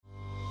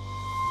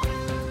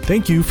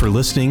Thank you for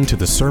listening to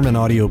the Sermon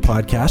Audio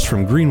Podcast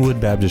from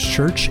Greenwood Baptist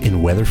Church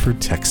in Weatherford,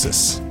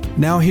 Texas.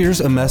 Now here's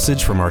a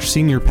message from our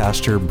senior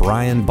pastor,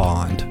 Brian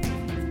Bond.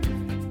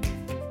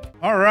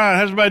 All right,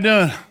 how's everybody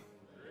doing?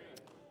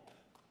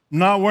 I'm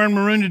not wearing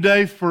maroon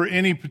today for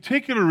any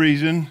particular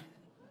reason.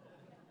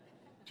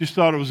 Just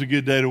thought it was a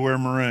good day to wear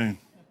maroon.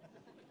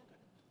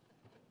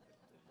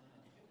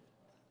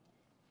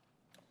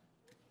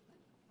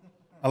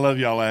 I love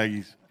y'all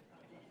Aggies.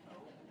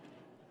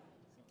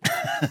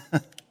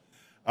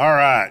 All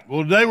right.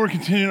 Well, today we're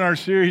continuing our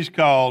series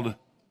called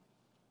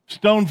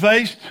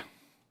Stone-Faced.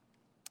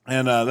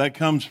 And that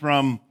comes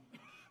from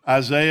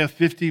Isaiah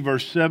 50,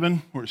 verse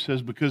 7, where it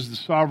says, "Because the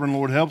sovereign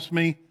Lord helps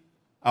me,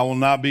 I will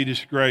not be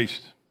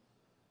disgraced.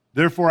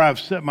 Therefore I have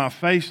set my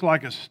face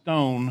like a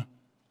stone,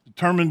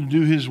 determined to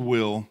do his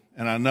will,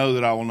 and I know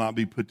that I will not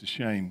be put to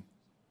shame."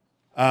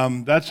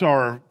 That's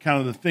our kind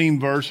of the theme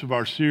verse of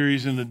our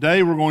series. And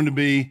today we're going to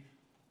be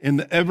in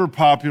the ever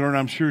popular, and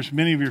I'm sure it's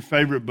many of your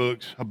favorite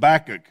books,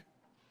 Habakkuk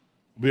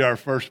will be our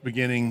first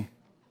beginning.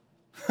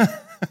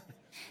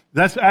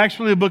 That's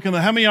actually a book in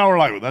the, how many of y'all are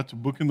like, well, that's a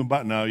book in the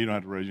Bible? No, you don't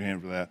have to raise your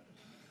hand for that.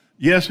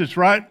 Yes, it's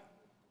right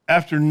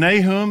after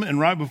Nahum and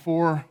right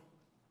before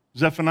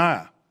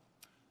Zephaniah.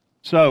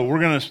 So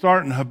we're going to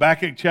start in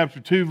Habakkuk chapter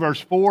 2,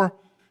 verse 4.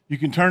 You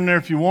can turn there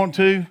if you want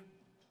to.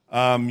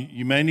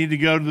 You may need to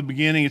go to the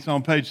beginning. It's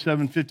on page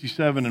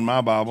 757 in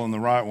my Bible, in the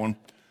right one.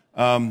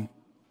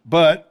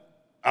 But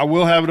I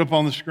will have it up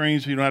on the screen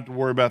so you don't have to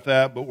worry about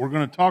that. But we're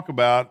going to talk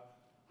about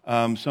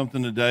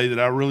something today that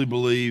I really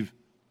believe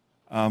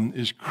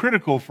is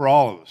critical for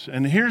all of us.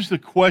 And here's the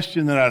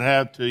question that I'd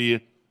have to you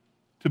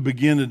to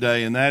begin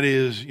today, and that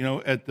is, you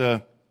know,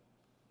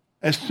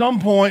 at some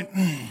point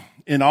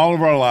in all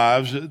of our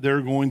lives,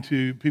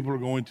 people are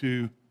going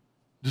to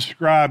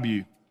describe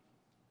you.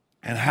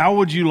 And how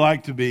would you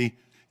like to be,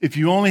 if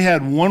you only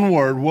had one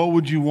word, what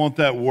would you want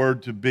that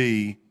word to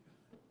be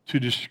to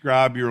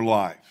describe your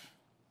life?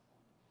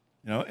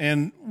 You know,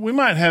 and we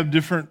might have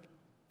different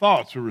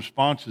thoughts or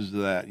responses to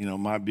that. You know,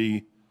 might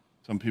be,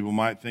 some people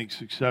might think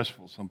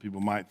successful, some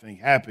people might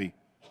think happy.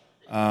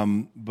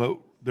 But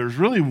there's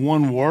really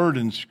one word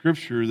in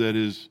Scripture that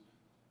is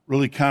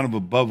really kind of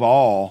above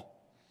all.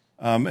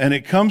 And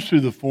it comes through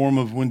the form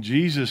of when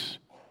Jesus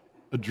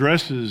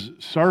addresses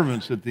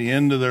servants at the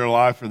end of their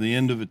life or the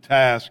end of a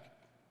task.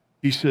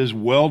 He says,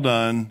 "Well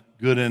done,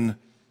 good and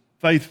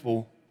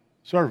faithful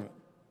servant."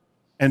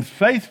 And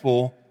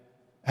faithful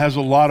has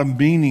a lot of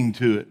meaning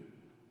to it.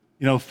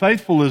 You know,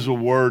 faithful is a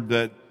word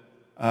that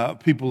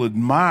people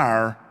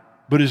admire,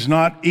 but is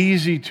not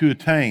easy to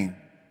attain.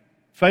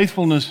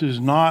 Faithfulness is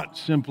not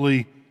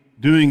simply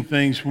doing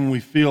things when we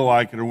feel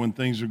like it or when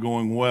things are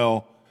going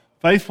well.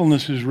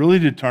 Faithfulness is really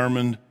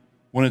determined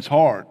when it's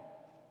hard.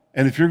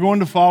 And if you're going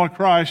to follow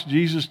Christ,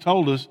 Jesus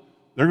told us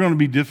there are going to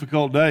be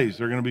difficult days.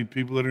 There are going to be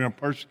people that are going to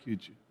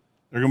persecute you.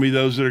 There are going to be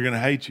those that are going to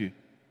hate you.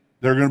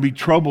 There are going to be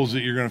troubles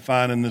that you're going to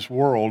find in this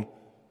world.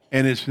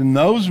 And it's in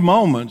those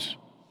moments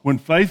when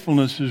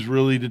faithfulness is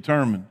really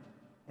determined.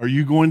 Are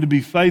you going to be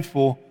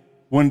faithful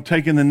when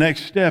taking the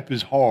next step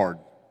is hard?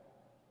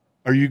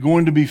 Are you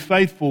going to be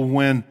faithful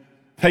when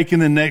taking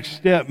the next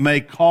step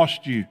may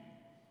cost you?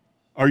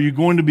 Are you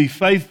going to be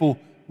faithful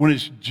when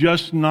it's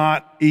just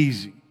not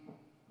easy?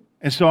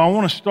 And so I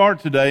want to start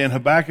today in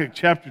Habakkuk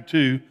chapter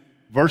 2,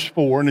 verse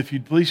 4. And if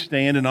you'd please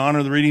stand and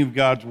honor the reading of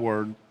God's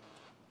word.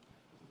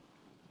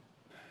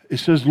 It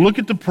says, "Look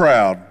at the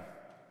proud.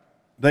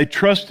 They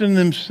trust in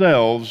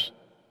themselves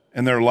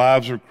and their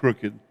lives are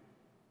crooked.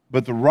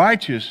 But the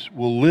righteous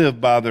will live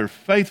by their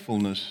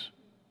faithfulness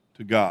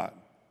to God."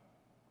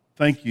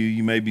 Thank you.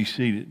 You may be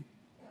seated.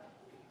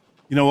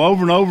 You know,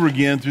 over and over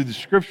again through the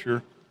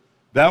Scripture,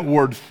 that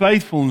word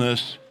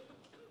faithfulness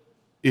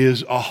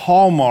is a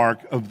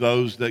hallmark of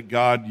those that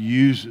God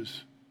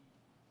uses.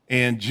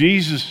 And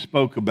Jesus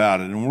spoke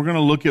about it. And we're going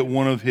to look at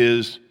one of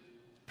his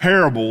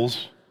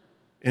parables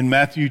in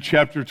Matthew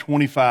chapter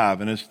 25.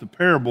 And it's the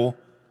parable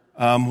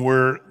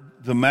where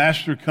the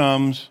master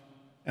comes,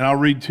 and I'll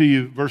read to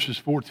you verses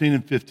 14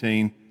 and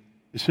 15.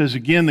 It says,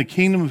 "Again, the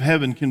kingdom of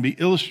heaven can be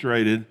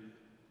illustrated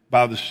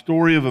by the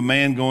story of a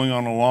man going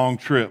on a long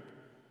trip."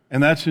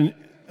 And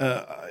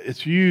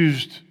it's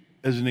used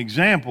as an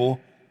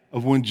example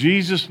of when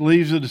Jesus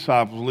leaves the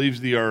disciples, leaves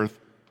the earth,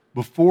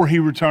 before he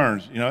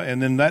returns, you know,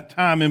 and then that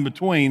time in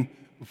between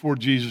before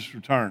Jesus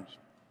returns.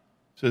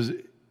 It says,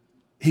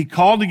 "He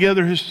called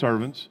together his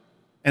servants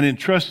and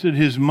entrusted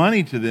his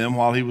money to them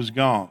while he was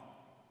gone.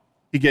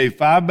 He gave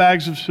 5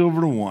 bags of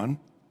silver to one,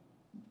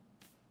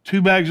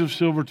 2 bags of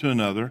silver to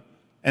another,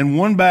 and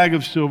 1 bag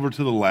of silver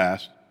to the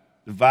last,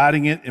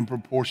 dividing it in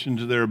proportion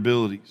to their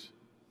abilities.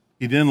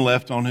 He then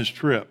left on his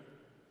trip."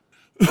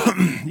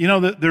 You know,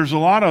 there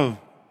are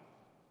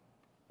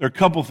a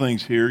couple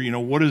things here. You know,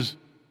 what is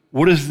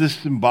this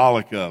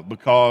symbolic of?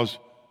 Because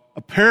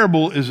a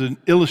parable is an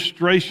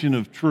illustration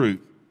of truth.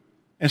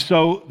 And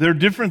so there are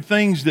different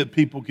things that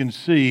people can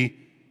see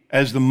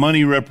as the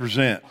money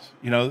represents.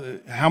 You know,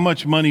 how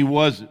much money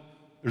was it?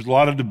 There's a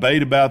lot of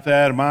debate about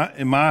that.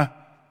 In my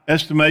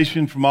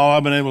estimation, from all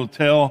I've been able to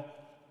tell,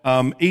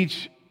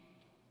 each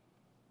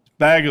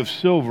bag of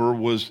silver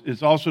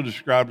it's also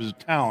described as a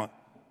talent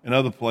in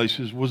other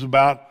places, was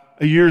about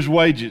a year's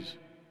wages.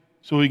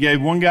 So he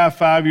gave one guy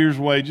 5 years'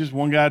 wages,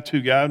 one guy 2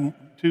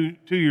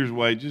 years'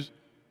 wages,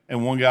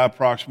 and one guy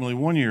approximately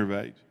 1 year of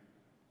age.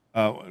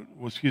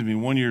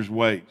 1 year's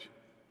wage.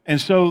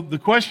 And so the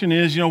question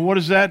is, what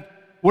does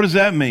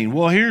that mean?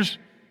 Well, here's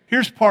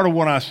part of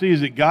what I see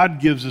is that God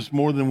gives us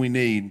more than we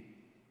need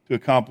to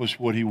accomplish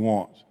what he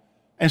wants.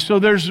 And so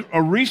there's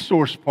a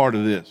resource part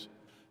of this.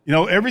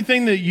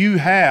 Everything that you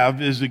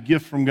have is a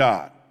gift from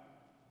God.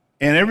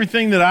 And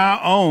everything that I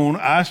own,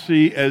 I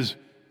see as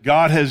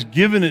God has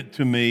given it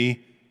to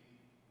me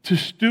to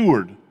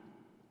steward,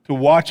 to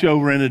watch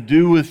over, and to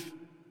do with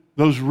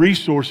those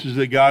resources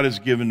that God has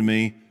given to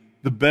me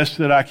the best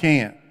that I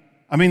can.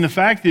 I mean, the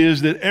fact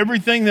is that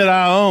everything that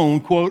I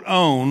own, quote,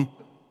 own,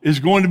 is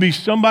going to be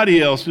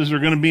somebody else's or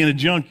going to be in a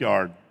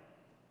junkyard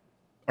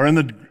or in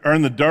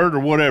the dirt or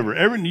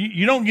whatever.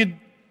 You don't get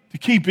to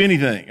keep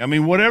anything. I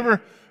mean,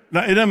 whatever,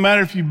 it doesn't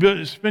matter if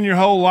you spend your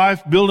whole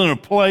life building a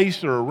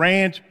place or a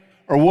ranch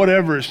or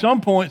whatever. At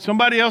some point,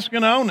 somebody else is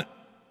going to own it.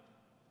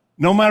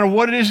 No matter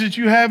what it is that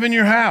you have in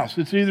your house,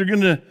 it's either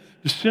going to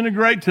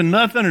disintegrate to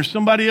nothing or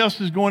somebody else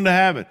is going to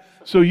have it.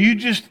 So you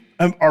just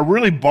are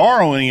really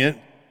borrowing it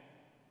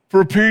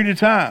for a period of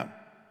time.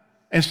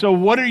 And so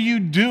what are you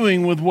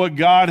doing with what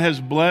God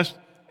has blessed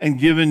and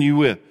given you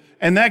with?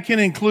 And that can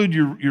include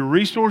your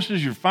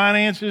resources, your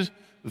finances,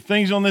 the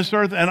things on this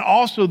earth, and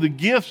also the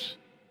gifts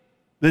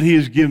that he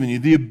has given you,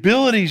 the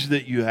abilities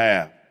that you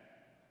have.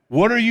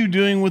 What are you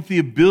doing with the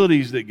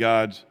abilities that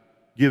God's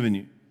given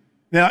you?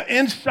 Now,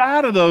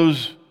 inside of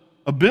those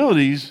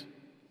abilities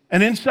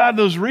and inside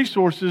those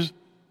resources,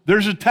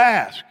 there's a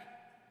task.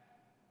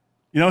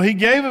 He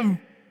gave them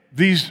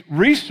these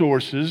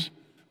resources,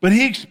 but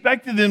he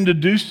expected them to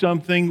do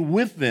something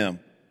with them,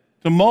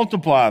 to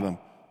multiply them,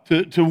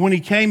 to when he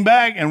came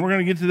back, and we're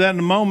going to get to that in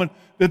a moment,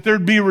 that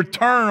there'd be a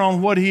return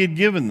on what he had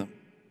given them.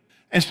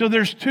 And so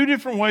there's two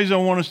different ways I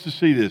want us to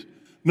see this.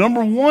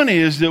 Number one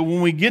is that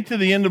when we get to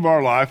the end of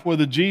our life,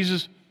 whether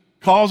Jesus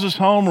calls us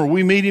home or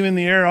we meet him in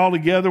the air all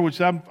together, which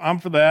I'm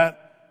for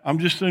that. I'm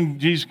just seeing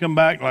Jesus come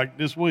back like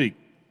this week.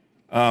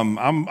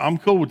 I'm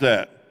cool with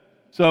that.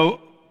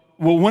 So,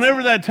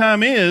 whenever that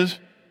time is,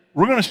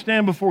 we're going to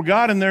stand before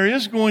God, and there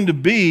is going to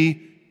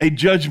be a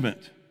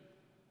judgment.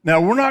 Now,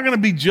 we're not going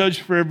to be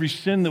judged for every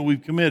sin that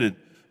we've committed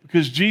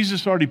because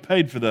Jesus already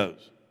paid for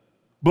those.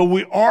 But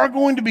we are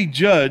going to be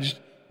judged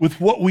with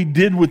what we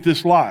did with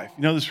this life.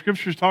 The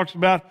scriptures talks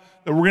about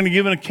that we're going to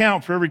give an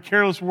account for every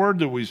careless word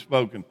that we've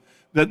spoken,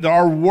 that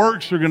our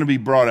works are going to be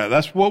brought out.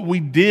 That's what we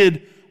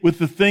did with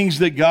the things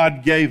that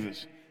God gave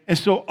us. And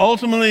so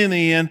ultimately in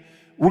the end,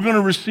 we're going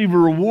to receive a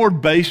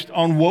reward based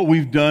on what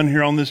we've done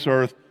here on this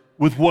earth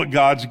with what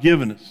God's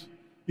given us.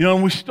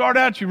 And we start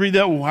out, you read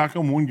that, well, how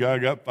come one guy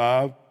got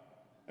 5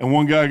 and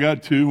one guy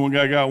got 2 and one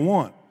guy got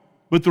 1?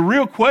 But the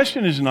real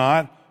question is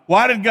not,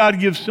 why did God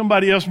give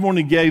somebody else more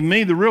than he gave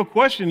me? The real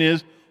question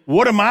is,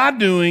 what am I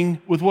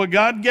doing with what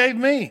God gave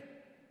me?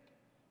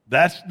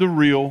 That's the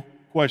real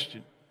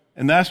question.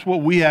 And that's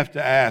what we have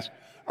to ask.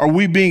 Are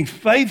we being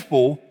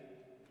faithful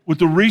with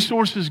the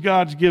resources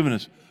God's given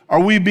us? Are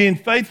we being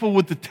faithful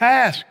with the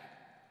task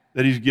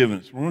that he's given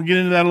us? We're going to get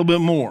into that a little bit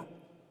more.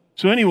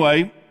 So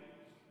anyway,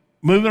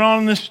 moving on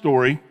in this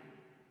story,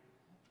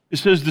 it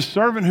says the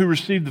servant who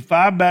received the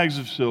 5 bags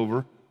of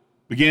silver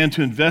began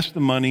to invest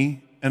the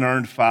money and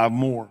earned 5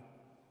 more.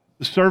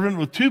 The servant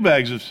with 2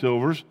 bags of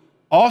silver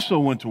also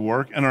went to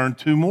work and earned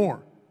 2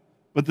 more.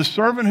 But the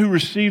servant who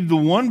received the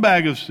 1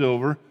 bag of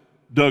silver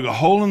dug a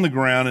hole in the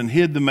ground and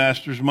hid the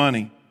master's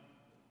money.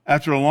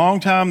 After a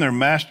long time, their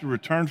master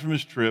returned from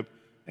his trip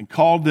and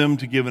called them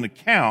to give an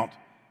account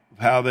of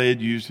how they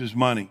had used his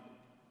money.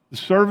 The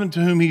servant to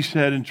whom he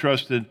had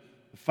entrusted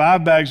the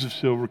 5 bags of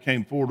silver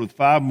came forward with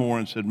 5 more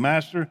and said,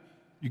 Master,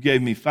 you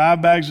gave me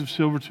 5 bags of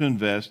silver to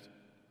invest,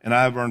 and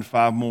I have earned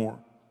 5 more.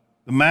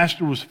 The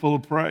master was full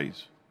of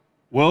praise.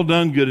 Well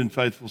done, good and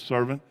faithful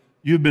servant.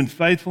 You have been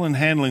faithful in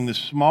handling this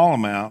small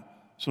amount,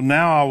 so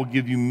now I will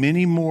give you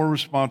many more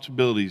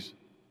responsibilities.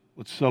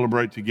 Let's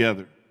celebrate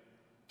together.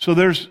 So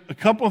there's a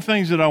couple of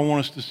things that I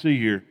want us to see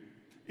here.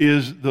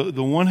 Is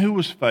the one who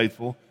was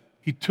faithful,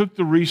 he took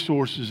the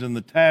resources and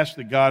the tasks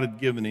that God had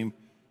given him.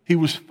 He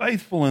was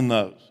faithful in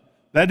those.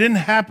 That didn't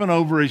happen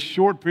over a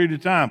short period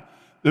of time.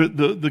 One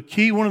of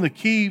the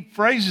key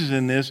phrases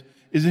in this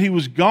is that he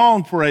was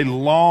gone for a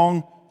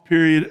long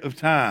period of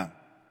time.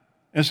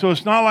 And so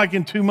it's not like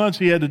in 2 months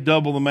he had to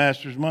double the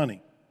master's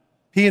money.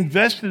 He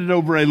invested it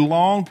over a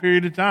long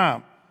period of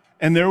time.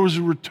 And there was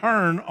a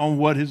return on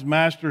what his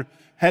master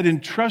had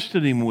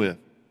entrusted him with.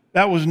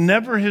 That was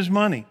never his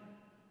money.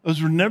 Those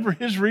were never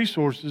his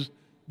resources.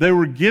 They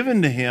were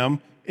given to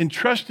him,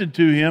 entrusted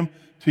to him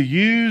to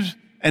use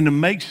and to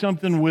make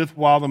something with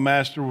while the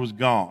master was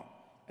gone.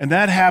 And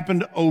that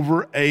happened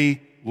over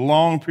a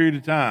long period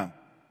of time.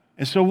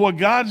 And so what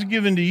God's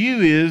given to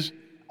you is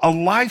a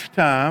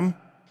lifetime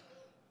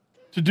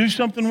to do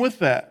something with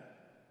that.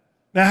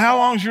 Now, how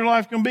long is your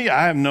life going to be?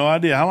 I have no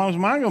idea. How long is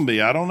mine going to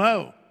be? I don't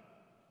know.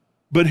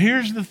 But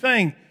here's the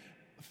thing.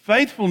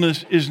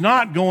 Faithfulness is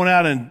not going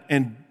out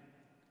and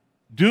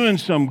doing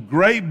some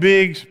great,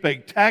 big,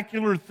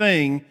 spectacular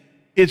thing.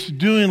 It's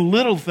doing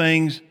little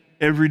things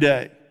every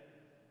day.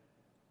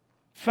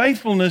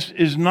 Faithfulness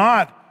is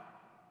not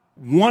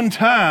one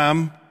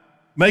time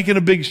making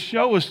a big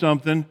show of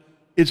something.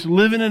 It's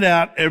living it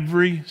out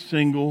every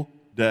single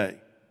day.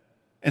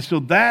 And so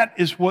that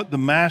is what the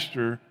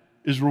master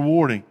is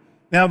rewarding.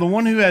 Now, the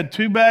one who had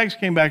 2 bags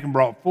came back and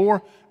brought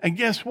 4. And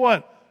guess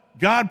what?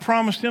 God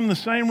promised him the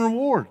same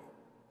reward.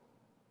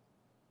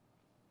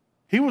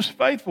 He was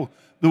faithful.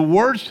 The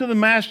words to the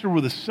master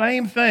were the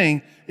same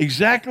thing,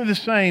 exactly the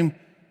same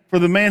for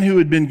the man who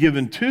had been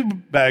given 2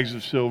 bags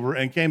of silver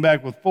and came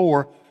back with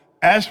 4,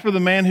 as for the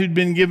man who'd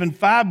been given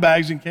 5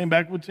 bags and came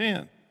back with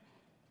 10.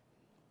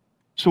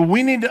 So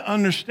we need to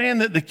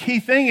understand that the key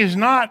thing is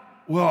not,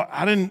 well,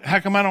 how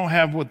come I don't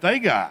have what they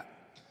got?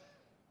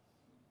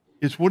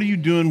 It's what are you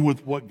doing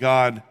with what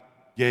God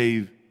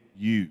gave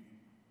you?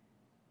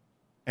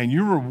 And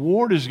your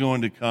reward is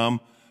going to come,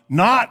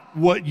 not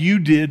what you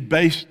did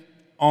based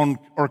on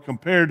or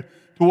compared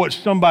to what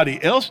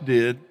somebody else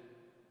did.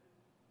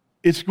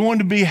 It's going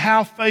to be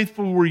how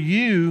faithful were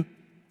you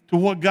to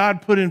what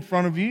God put in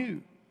front of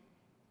you,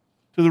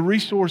 to the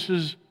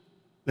resources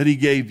that he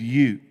gave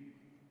you.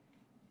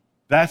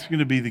 That's going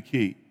to be the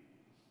key.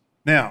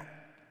 Now,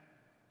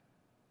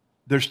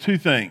 there's 2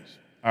 things,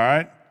 all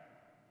right?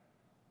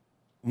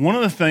 One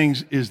of the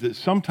things is that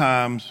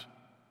sometimes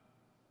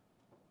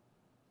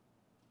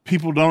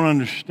people don't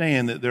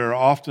understand that there are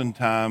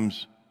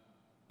oftentimes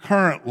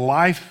current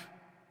life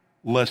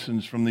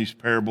lessons from these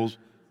parables,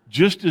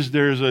 just as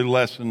there is a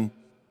lesson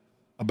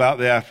about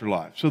the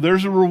afterlife. So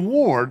there's a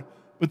reward,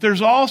 but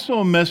there's also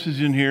a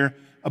message in here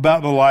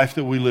about the life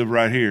that we live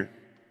right here.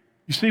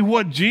 You see,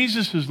 what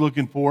Jesus is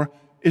looking for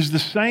is the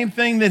same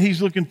thing that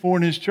he's looking for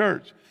in his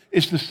church.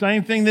 It's the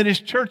same thing that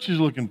his church is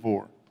looking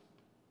for.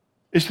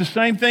 It's the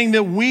same thing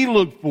that we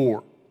look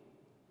for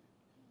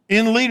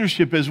in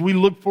leadership as we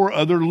look for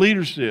other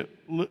leaders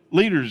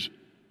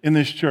in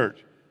this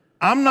church.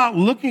 I'm not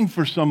looking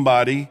for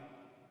somebody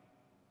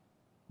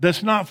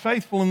that's not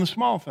faithful in the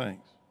small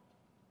things.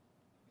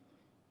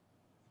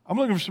 I'm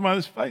looking for somebody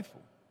that's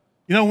faithful.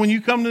 You know, when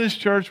you come to this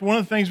church, one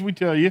of the things we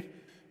tell you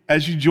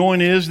as you join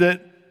is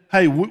that,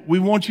 hey, we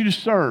want you to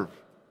serve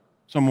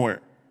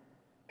somewhere.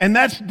 And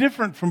that's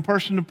different from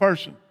person to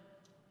person.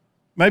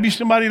 Maybe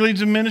somebody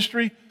leads a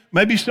ministry.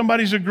 Maybe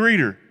somebody's a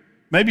greeter.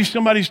 Maybe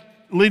somebody's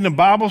leading a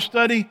Bible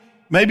study.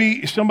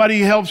 Maybe somebody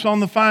helps on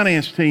the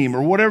finance team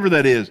or whatever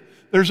that is.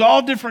 There's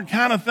all different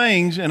kind of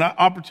things and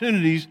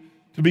opportunities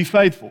to be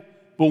faithful.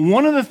 But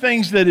one of the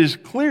things that is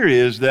clear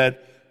is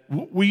that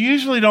we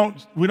usually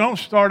don't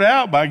start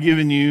out by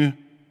giving you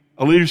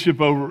a leadership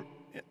over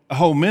a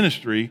whole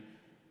ministry.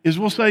 Is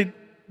we'll say,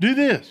 do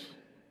this.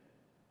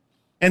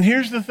 And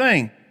here's the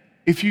thing.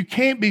 If you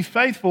can't be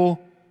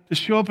faithful to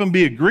show up and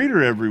be a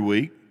greeter every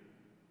week,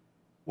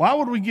 why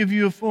would we give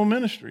you a full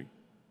ministry?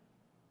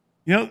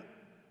 You know,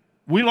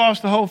 we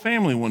lost the whole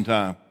family one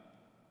time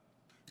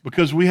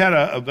because we had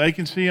a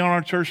vacancy on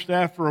our church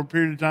staff for a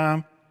period of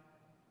time.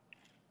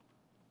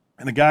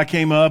 And a guy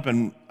came up,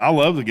 and I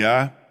love the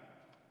guy.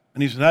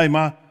 And he said, hey,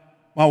 my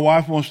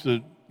wife wants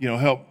to,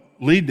 help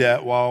lead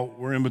that while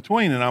we're in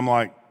between. And I'm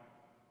like,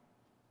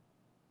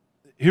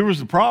 here was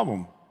the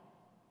problem.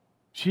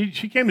 She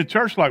came to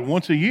church like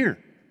once a year.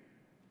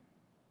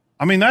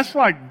 I mean, that's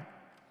like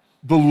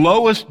the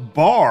lowest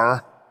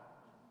bar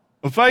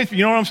of faith.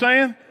 You know what I'm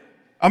saying?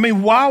 I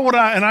mean, why would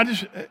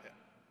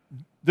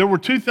there were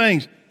 2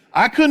 things.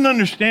 I couldn't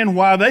understand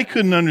why they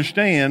couldn't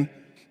understand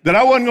that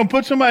I wasn't going to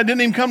put somebody that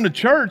didn't even come to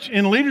church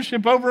in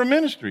leadership over a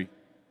ministry.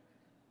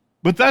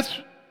 But that's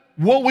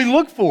what we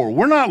look for.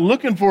 We're not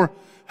looking for,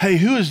 hey,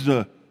 who's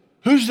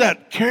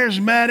that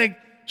charismatic,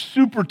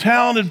 super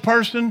talented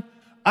person?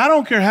 I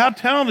don't care how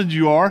talented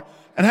you are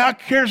and how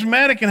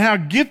charismatic and how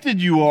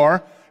gifted you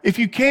are. If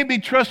you can't be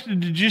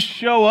trusted to just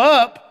show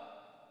up,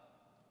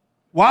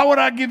 why would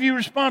I give you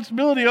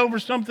responsibility over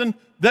something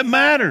that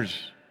matters?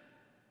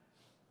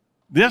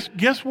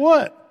 Guess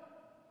what?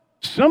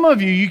 Some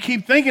of you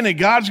keep thinking that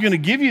God's going to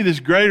give you this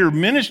greater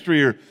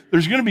ministry or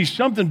there's going to be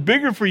something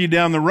bigger for you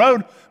down the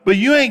road, but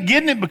you ain't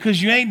getting it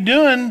because you ain't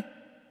doing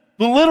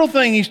the little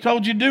thing he's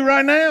told you to do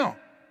right now.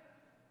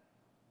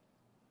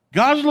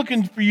 God's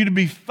looking for you to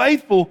be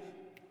faithful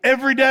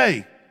every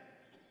day.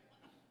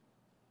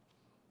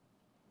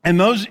 And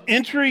those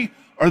entry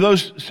or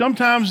those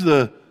sometimes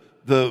the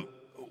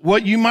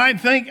what you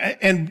might think,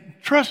 and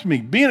trust me,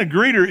 being a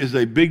greeter is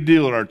a big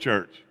deal at our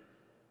church.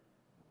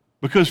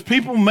 Because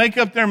people make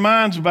up their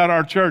minds about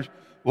our church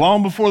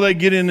long before they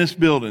get in this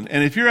building.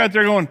 And if you're out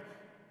there going,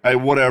 hey,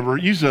 whatever,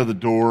 use the other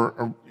door.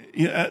 Or,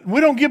 we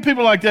don't get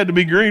people like that to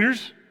be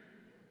greeters.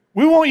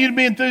 We want you to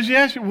be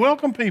enthusiastic,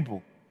 welcome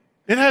people.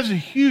 It has a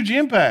huge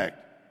impact.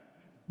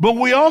 But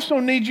we also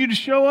need you to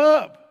show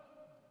up.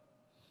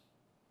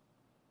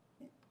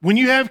 When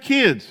you have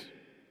kids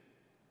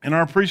in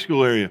our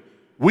preschool area,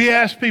 we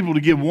ask people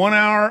to give 1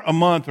 hour a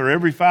month or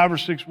every 5 or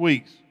 6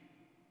 weeks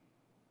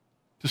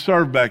to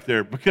serve back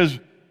there because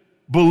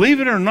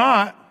believe it or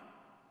not,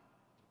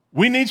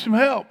 we need some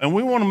help, and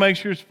we want to make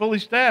sure it's fully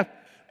staffed.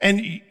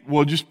 And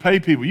we'll just pay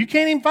people. You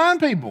can't even find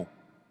people.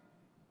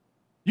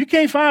 You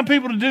can't find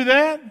people to do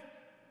that.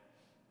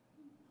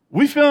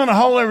 We fill in a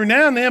hole every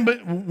now and then,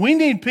 but we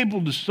need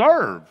people to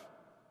serve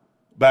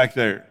back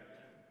there.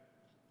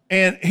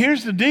 And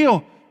here's the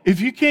deal.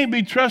 If you can't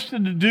be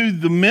trusted to do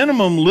the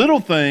minimum little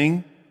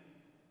thing,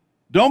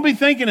 don't be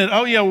thinking that,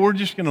 oh, yeah, we're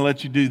just going to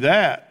let you do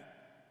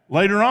that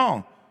later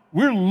on.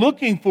 We're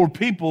looking for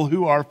people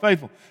who are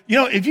faithful. You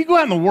know, if you go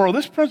out in the world,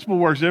 this principle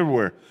works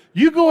everywhere.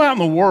 You go out in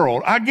the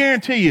world, I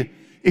guarantee you,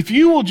 if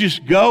you will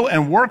just go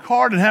and work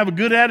hard and have a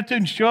good attitude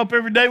and show up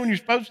every day when you're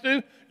supposed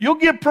to, you'll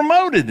get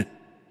promoted.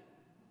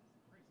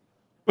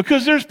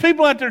 Because there's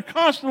people out there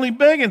constantly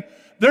begging.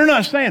 They're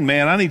not saying,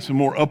 man, I need some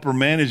more upper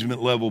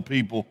management level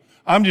people.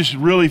 I'm just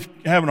really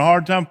having a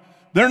hard time.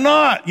 They're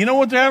not. You know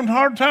what they're having a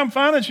hard time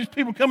finding? It's just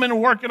people come in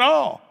and work at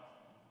all.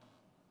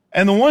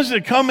 And the ones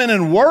that come in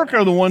and work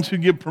are the ones who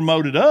get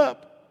promoted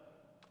up.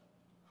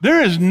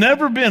 There has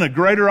never been a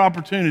greater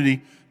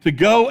opportunity to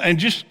go and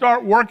just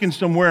start working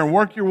somewhere and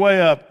work your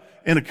way up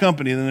in a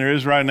company than there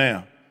is right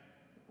now.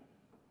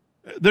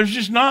 There's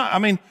just not. I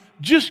mean,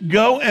 just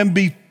go and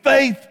be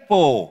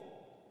faithful.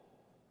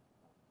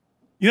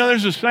 You know,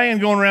 there's a saying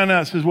going around now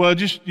that says, well,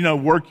 just,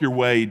 work your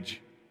wage.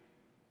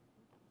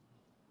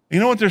 You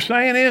know what they're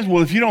saying is,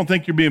 well, if you don't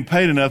think you're being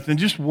paid enough, then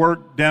just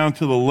work down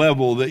to the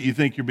level that you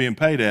think you're being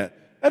paid at.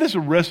 That is a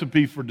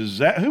recipe for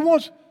disaster.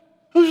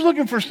 Who's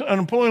looking for an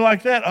employee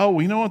like that? Oh,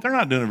 you know what? They're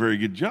not doing a very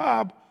good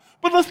job.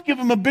 But let's give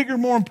them a bigger,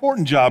 more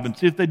important job and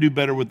see if they do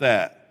better with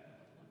that.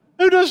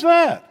 Who does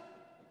that?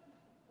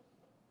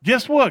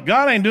 Guess what?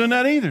 God ain't doing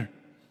that either.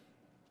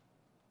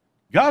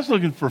 God's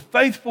looking for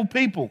faithful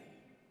people.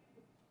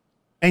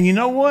 And you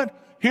know what?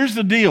 Here's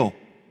the deal.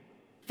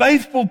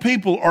 Faithful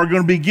people are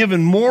going to be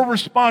given more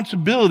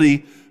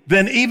responsibility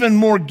than even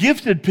more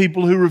gifted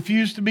people who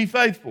refuse to be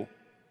faithful.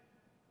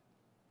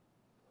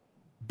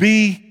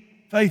 Be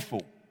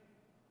faithful.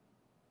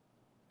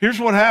 Here's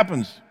what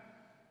happens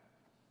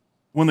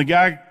when the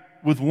guy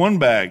with one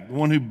bag, the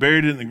one who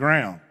buried it in the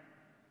ground,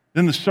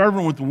 then the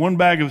servant with the one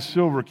bag of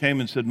silver came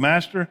and said,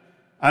 Master,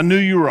 I knew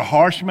you were a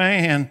harsh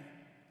man,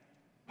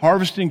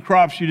 harvesting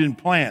crops you didn't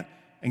plant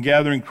and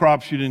gathering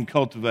crops you didn't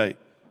cultivate.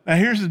 Now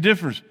here's the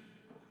difference.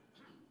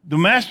 The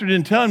master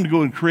didn't tell him to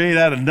go and create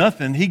out of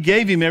nothing. He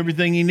gave him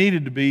everything he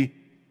needed to be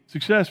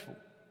successful.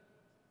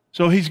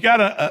 So he's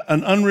got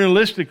an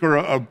unrealistic or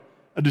a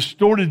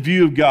distorted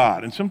view of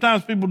God. And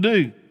sometimes people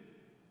do.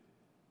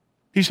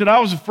 He said, I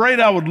was afraid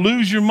I would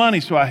lose your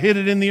money, so I hid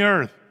it in the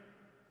earth.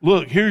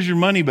 Look, here's your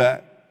money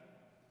back.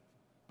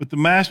 But the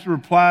master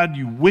replied,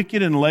 you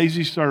wicked and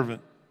lazy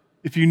servant.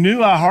 If you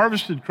knew I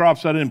harvested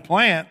crops I didn't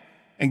plant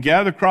and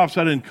gathered crops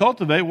I didn't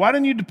cultivate, why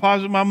didn't you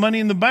deposit my money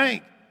in the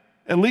bank?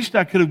 At least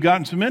I could have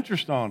gotten some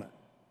interest on it.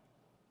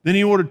 Then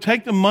he ordered,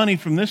 take the money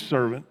from this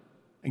servant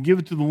and give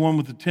it to the one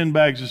with the 10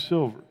 bags of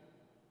silver.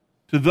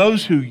 To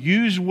those who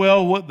use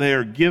well what they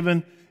are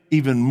given,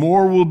 even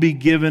more will be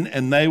given,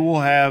 and they will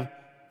have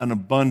an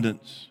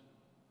abundance.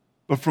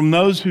 But from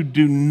those who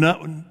do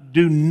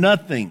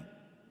nothing,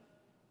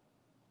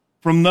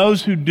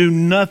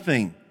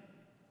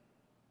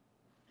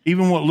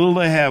 even what little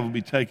they have will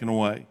be taken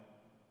away.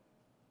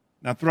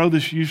 Now throw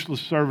this useless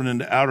servant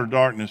into outer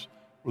darkness,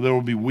 where there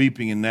will be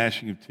weeping and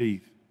gnashing of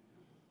teeth.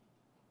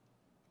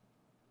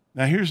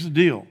 Now here's the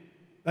deal.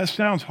 That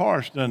sounds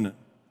harsh, doesn't it?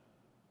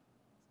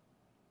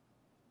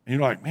 And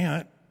you're like,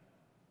 man,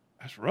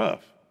 that's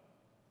rough.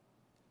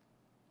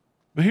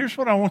 But here's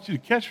what I want you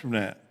to catch from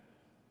that.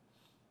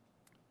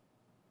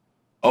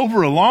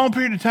 Over a long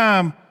period of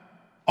time,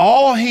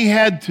 all he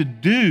had to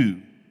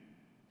do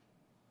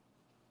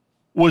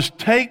was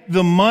take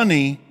the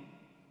money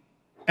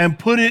and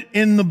put it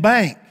in the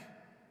bank.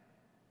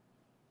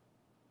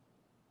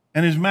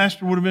 And his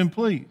master would have been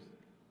pleased.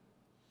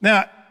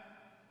 Now,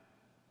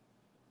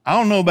 I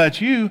don't know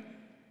about you,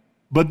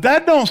 but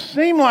that don't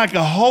seem like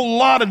a whole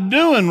lot of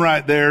doing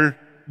right there,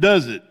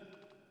 does it?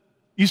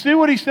 You see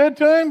what he said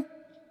to him?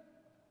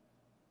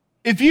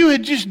 If you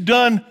had just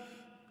done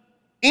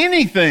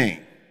anything,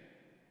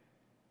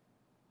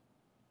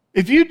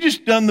 if you'd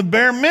just done the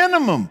bare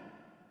minimum,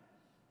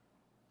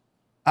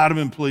 I'd have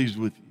been pleased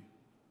with you.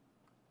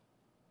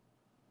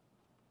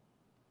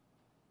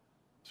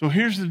 So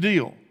here's the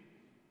deal.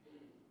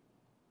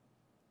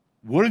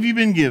 What have you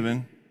been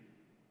given?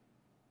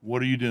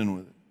 What are you doing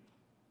with it?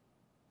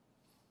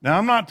 Now,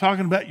 I'm not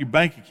talking about your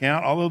bank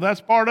account, although that's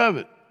part of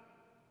it.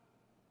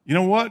 You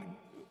know what?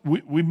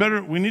 We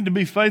need to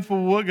be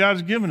faithful with what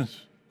God's given us.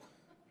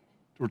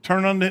 To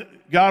return unto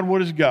God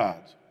what is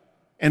God's.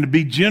 And to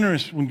be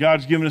generous when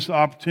God's given us the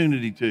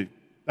opportunity to.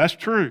 That's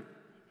true.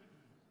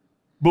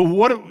 But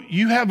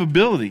you have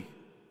ability.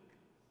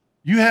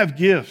 You have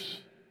gifts.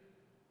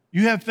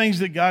 You have things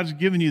that God's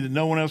given you that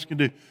no one else can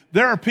do.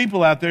 There are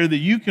people out there that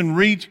you can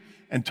reach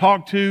and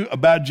talk to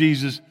about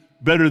Jesus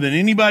better than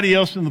anybody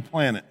else on the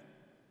planet.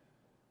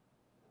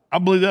 I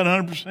believe that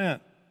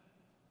 100%.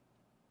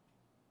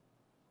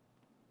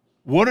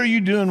 What are you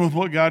doing with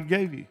what God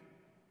gave you?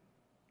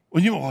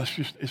 Well,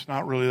 it's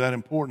not really that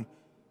important.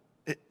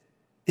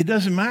 It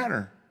doesn't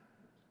matter.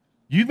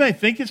 You may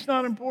think it's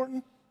not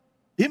important.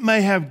 It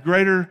may have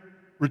greater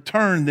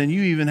return than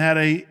you even had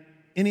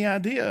any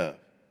idea of.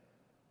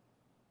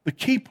 The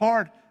key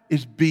part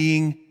is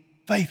being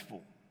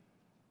faithful.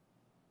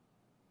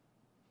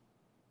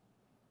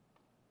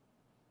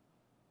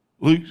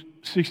 Luke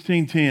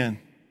 16:10,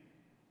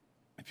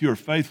 if you are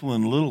faithful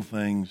in little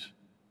things,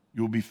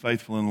 you will be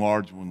faithful in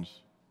large ones.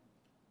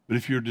 But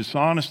if you're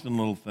dishonest in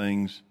little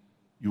things,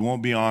 you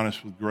won't be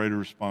honest with greater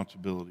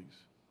responsibilities.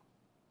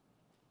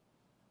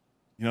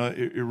 You know,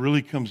 it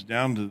really comes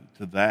down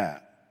to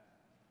that.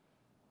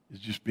 It's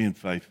just being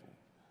faithful.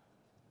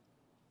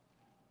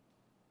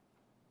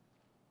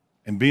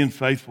 And being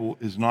faithful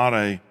is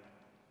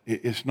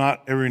it's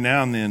not every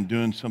now and then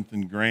doing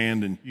something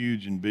grand and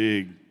huge and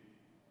big.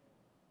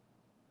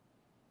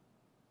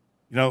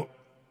 You know,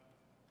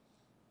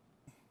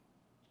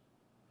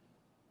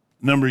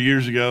 a number of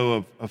years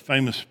ago, a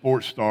famous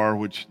sports star,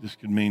 which this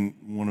could mean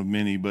one of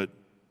many, but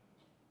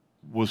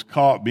was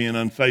caught being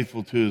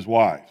unfaithful to his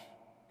wife.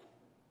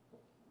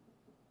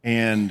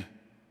 And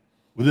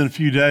within a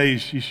few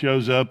days, she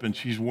shows up and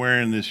she's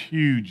wearing this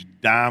huge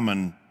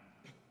diamond,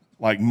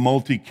 like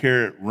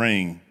multi-carat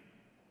ring.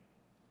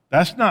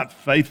 That's not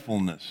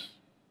faithfulness.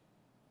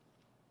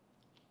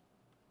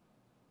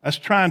 That's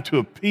trying to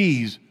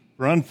appease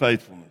for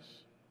unfaithfulness.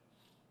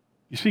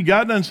 You see,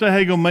 God doesn't say,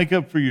 hey, go make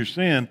up for your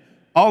sin.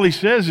 All he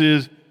says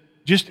is,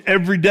 just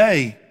every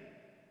day,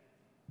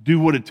 do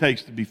what it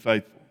takes to be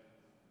faithful.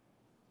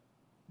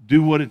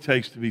 Do what it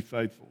takes to be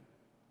faithful.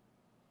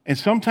 And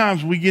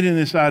sometimes we get in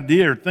this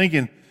idea of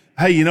thinking,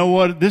 hey, you know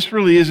what? This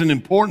really isn't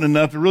important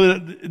enough.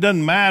 It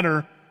doesn't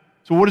matter.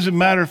 So what does it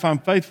matter if I'm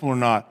faithful or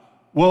not?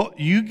 Well,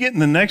 you get in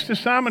the next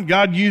assignment,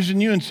 God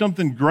using you in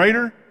something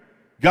greater,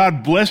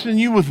 God blessing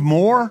you with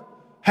more,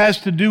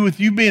 has to do with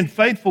you being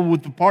faithful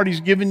with the part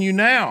he's given you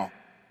now.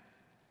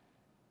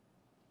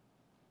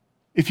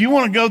 If you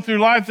want to go through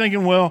life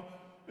thinking, well,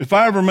 if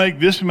I ever make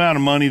this amount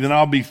of money, then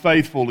I'll be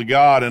faithful to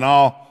God and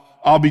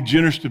I'll be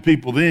generous to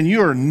people, then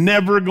you are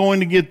never going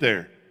to get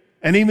there.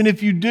 And even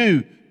if you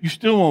do, you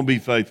still won't be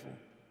faithful.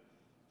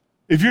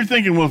 If you're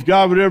thinking, well, if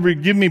God would ever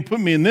put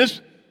me in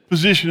this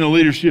position of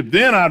leadership,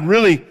 then I'd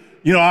really,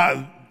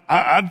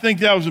 I'd think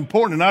that was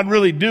important and I'd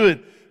really do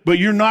it. But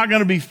you're not going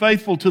to be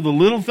faithful to the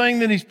little thing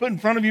that he's put in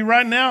front of you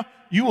right now,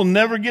 you will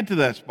never get to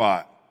that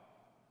spot.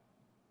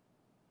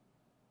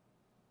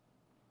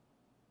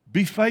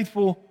 Be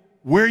faithful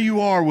where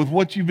you are with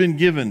what you've been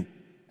given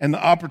and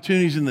the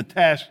opportunities and the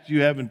tasks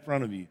you have in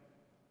front of you.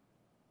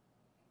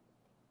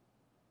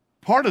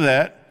 Part of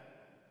that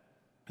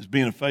is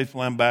being a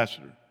faithful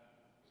ambassador.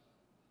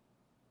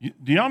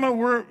 Do y'all know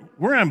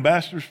we're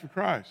ambassadors for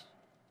Christ?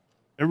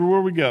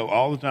 Everywhere we go,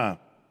 all the time.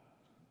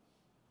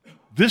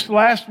 This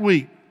last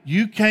week,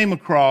 you came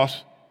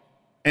across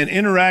and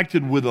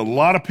interacted with a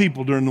lot of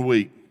people during the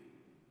week,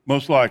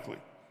 most likely.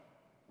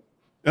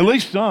 At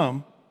least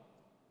some.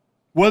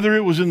 Whether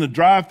it was in the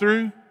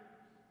drive-thru,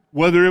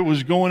 whether it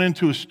was going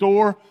into a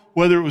store,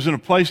 whether it was in a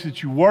place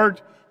that you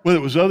worked, whether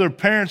it was other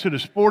parents at a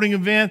sporting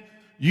event,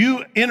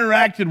 you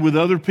interacted with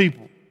other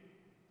people.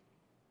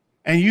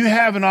 And you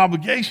have an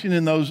obligation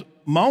in those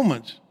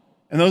moments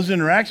and those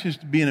interactions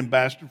to be an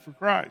ambassador for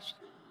Christ.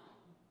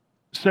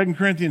 2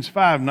 Corinthians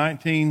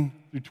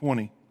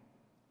 5:19-20.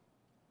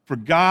 For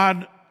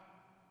God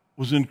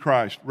was in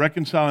Christ,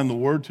 reconciling the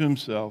world to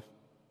himself,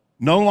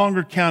 no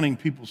longer counting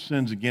people's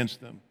sins against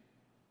them.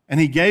 And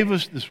he gave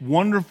us this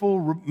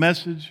wonderful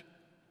message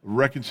of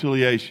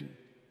reconciliation.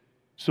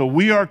 So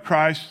we are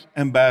Christ's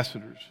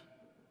ambassadors.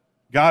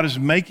 God is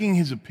making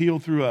his appeal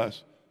through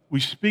us. We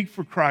speak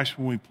for Christ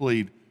when we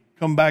plead.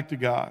 Come back to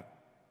God.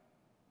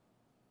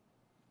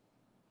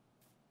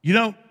 You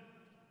know,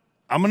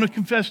 I'm going to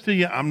confess to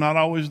you, I'm not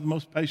always the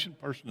most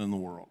patient person in the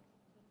world.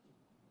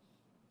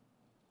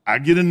 I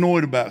get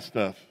annoyed about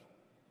stuff.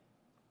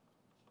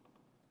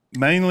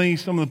 Mainly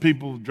some of the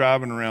people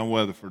driving around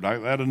Weatherford.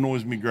 That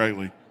annoys me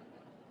greatly.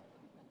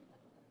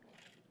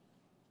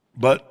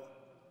 But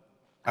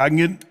I can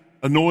get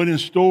annoyed in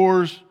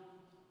stores,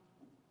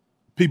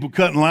 people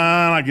cutting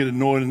line. I get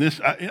annoyed in this.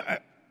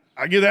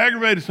 I get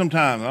aggravated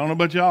sometimes. I don't know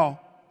about y'all.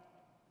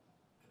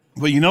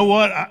 But you know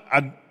what?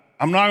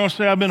 I'm not going to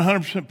say I've been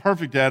 100%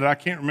 perfect at it. I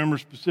can't remember a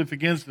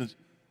specific instance.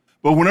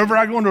 But whenever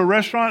I go into a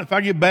restaurant, if I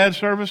get bad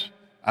service,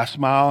 I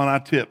smile and I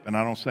tip and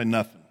I don't say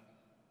nothing.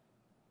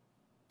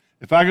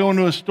 If I go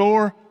into a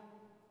store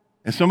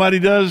and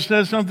somebody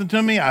says something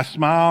to me, I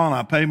smile and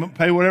I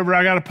pay whatever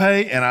I got to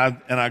pay and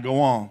I go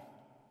on.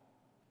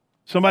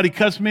 Somebody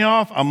cuts me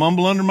off, I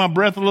mumble under my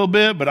breath a little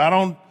bit, but I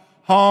don't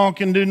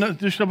honk and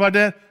do stuff like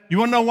that. You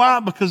want to know why?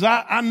 Because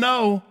I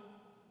know,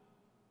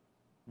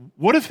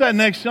 what if that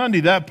next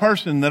Sunday, that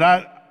person that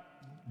I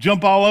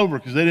jump all over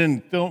because they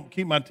didn't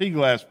keep my tea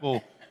glass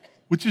full,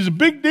 which is a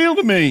big deal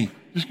to me,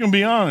 just going to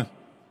be honest.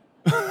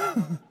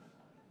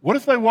 What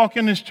if they walk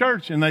in this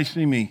church and they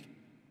see me?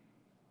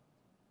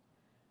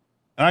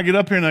 And I get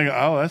up here and I go,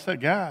 oh, that's that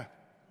guy.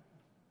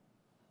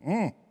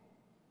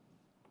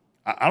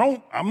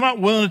 I'm not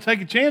willing to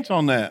take a chance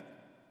on that.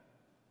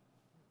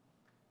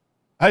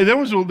 Hey, there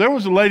was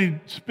a lady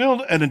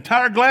spilled an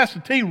entire glass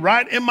of tea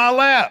right in my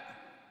lap.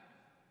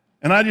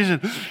 And I just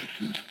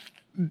said,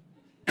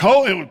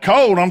 cold, it was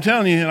cold, I'm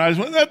telling you. And I just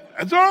went,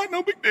 that's all right,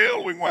 no big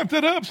deal. We can wipe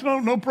that up, so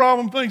no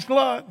problem, thanks a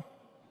lot.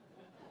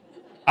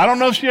 I don't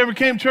know if she ever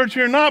came to church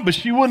here or not, but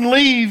she wouldn't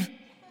leave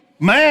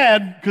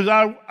mad because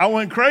I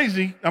went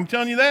crazy. I'm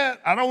telling you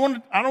that. I don't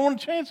want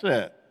to chance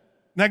that.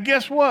 Now,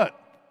 guess what?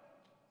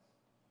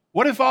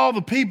 What if all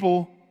the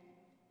people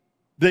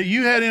that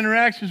you had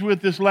interactions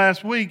with this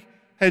last week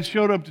had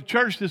showed up to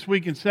church this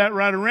week and sat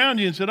right around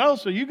you and said, oh,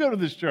 so you go to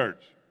this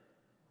church?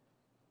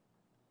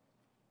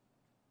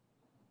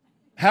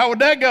 How would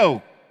that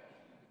go?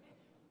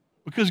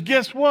 Because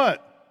guess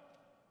what?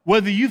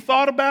 Whether you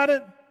thought about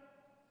it,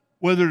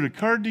 whether it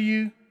occurred to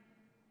you,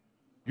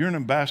 you're an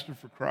ambassador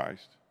for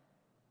Christ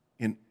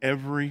in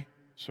every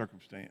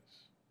circumstance.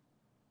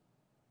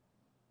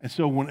 And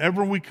so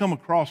whenever we come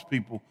across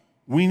people,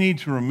 we need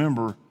to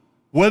remember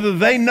whether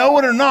they know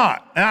it or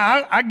not.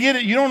 Now, I get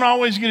it. You don't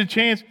always get a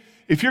chance.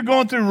 If you're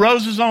going through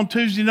Roses on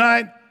Tuesday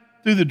night,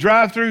 through the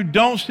drive-thru,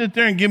 don't sit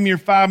there and give me your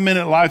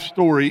 5-minute life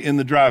story in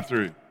the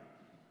drive-thru.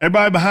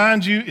 Everybody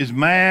behind you is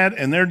mad,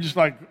 and they're just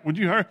like, would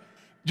you hurt?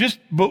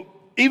 But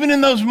even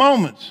in those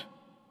moments,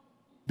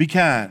 be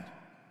kind.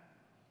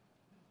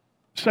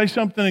 Say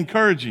something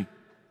encouraging.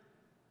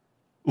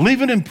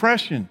 Leave an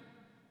impression.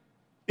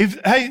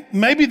 Hey,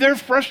 maybe they're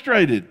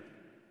frustrated.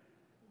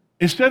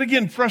 Instead of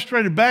getting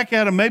frustrated back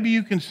at them, maybe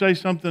you can say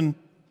something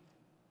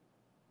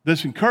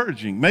that's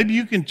encouraging. Maybe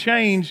you can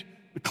change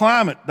the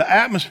climate, the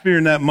atmosphere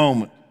in that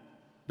moment.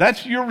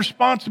 That's your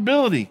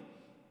responsibility.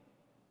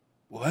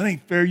 Well, that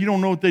ain't fair. You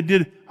don't know what they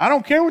did. I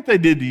don't care what they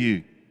did to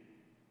you.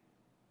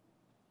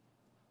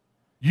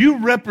 You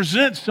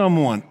represent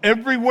someone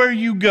everywhere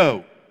you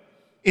go,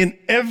 in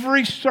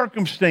every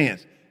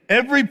circumstance,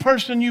 every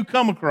person you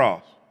come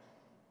across.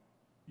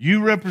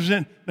 You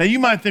represent. Now, you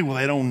might think, well,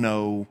 they don't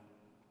know.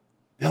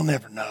 They'll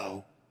never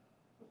know.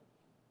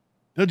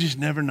 They'll just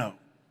never know.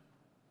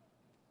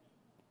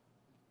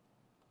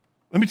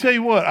 Let me tell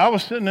you what. I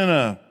was sitting in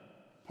a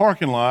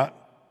parking lot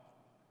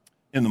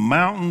in the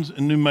mountains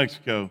in New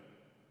Mexico,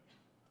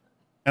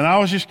 and I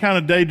was just kind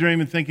of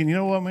daydreaming, thinking, you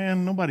know what,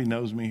 man? Nobody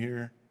knows me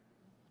here.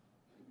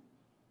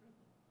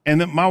 And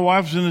that my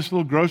wife was in this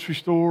little grocery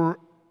store.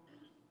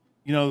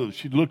 You know,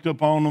 she looked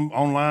up on them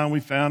online. We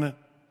found it.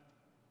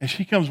 And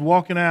she comes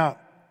walking out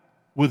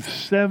with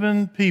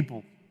 7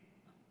 people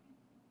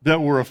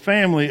that were a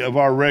family of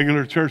our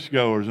regular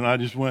churchgoers. And I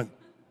just went,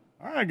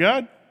 all right,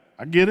 God,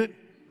 I get it.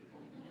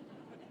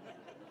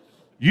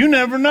 You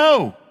never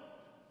know.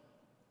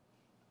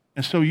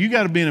 And so you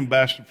got to be an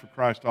ambassador for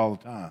Christ all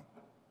the time.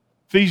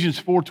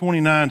 Ephesians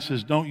 4:29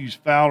 says, don't use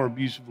foul or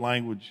abusive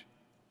language.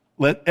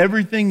 Let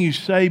everything you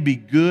say be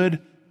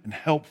good and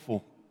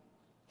helpful,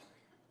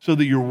 so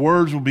that your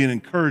words will be an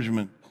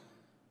encouragement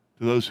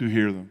to those who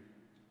hear them.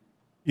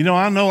 You know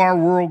our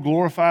world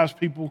glorifies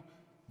people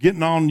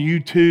getting on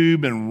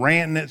YouTube and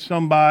ranting at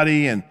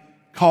somebody and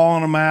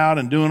calling them out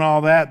and doing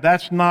all that.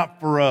 That's not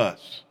for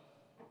us.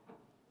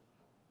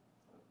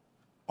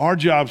 Our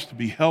job is to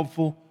be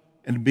helpful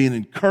and to be an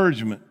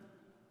encouragement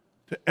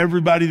to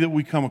everybody that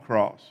we come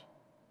across.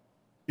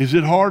 Is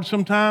it hard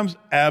sometimes?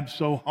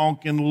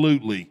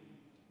 Abso-honkin-lutely.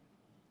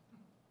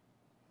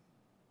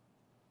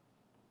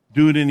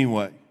 Do it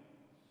anyway.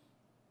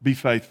 Be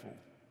faithful.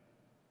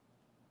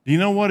 Do you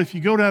know what? If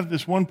you go down to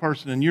this one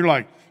person and you're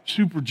like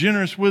super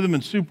generous with them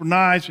and super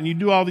nice and you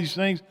do all these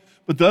things,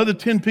 but the other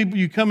 10 people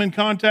you come in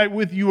contact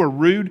with, you are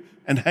rude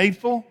and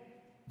hateful,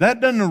 that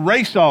doesn't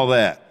erase all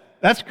that.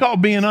 That's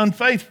called being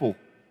unfaithful.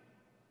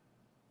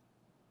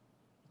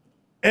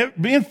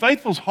 Being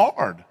faithful is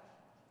hard.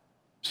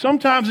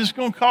 Sometimes it's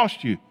going to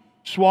cost you.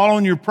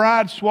 Swallowing your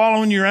pride,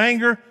 swallowing your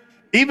anger,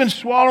 even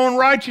swallowing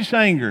righteous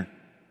anger.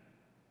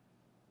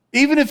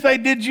 Even if they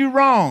did you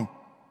wrong.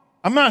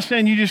 I'm not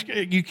saying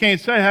you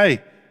can't say,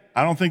 hey,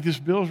 I don't think this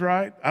bill's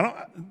right.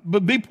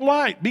 But be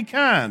polite, be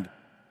kind.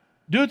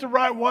 Do it the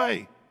right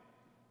way.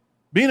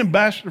 Be an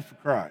ambassador for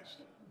Christ.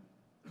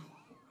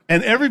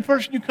 And every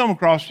person you come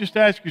across, just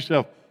ask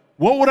yourself,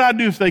 what would I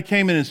do if they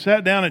came in and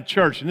sat down at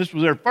church, and this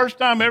was their first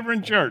time ever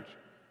in church,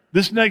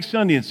 this next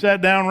Sunday, and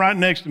sat down right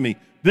next to me,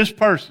 this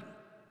person?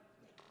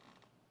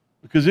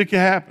 Because it can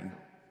happen.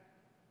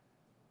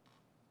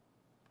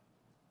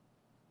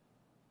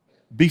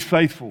 Be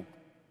faithful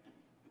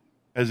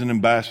as an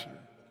ambassador.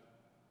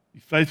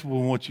 Be faithful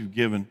in what you've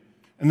given.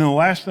 And then the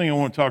last thing I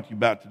want to talk to you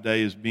about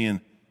today is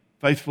being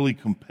faithfully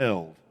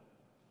compelled.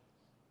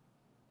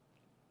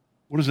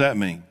 What does that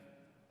mean?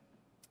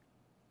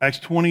 Acts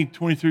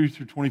 20:23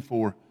 through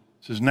 24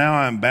 says, now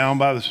I am bound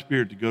by the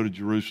Spirit to go to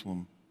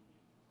Jerusalem.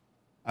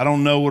 I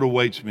don't know what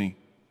awaits me,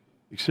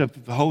 except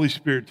that the Holy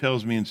Spirit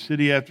tells me in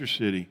city after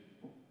city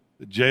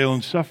that jail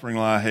and suffering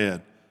lie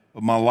ahead,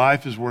 but my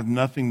life is worth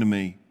nothing to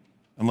me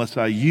unless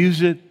I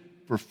use it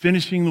for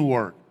finishing the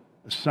work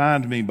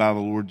assigned to me by the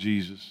Lord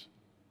Jesus,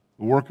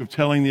 the work of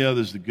telling the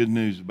others the good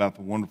news about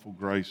the wonderful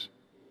grace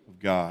of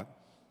God.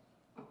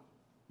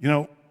 You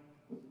know,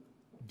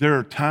 there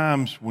are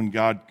times when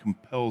God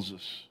compels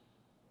us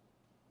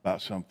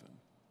about something.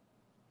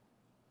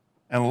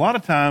 And a lot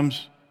of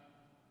times,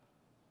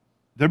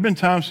 there have been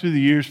times through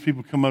the years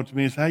people come up to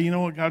me and say, hey, you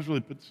know what? God's really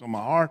put this on my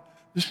heart.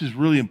 This is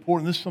really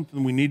important. This is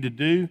something we need to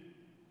do.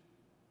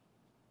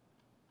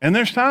 And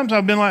there's times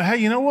I've been like, hey,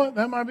 you know what?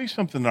 That might be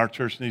something our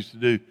church needs to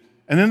do.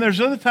 And then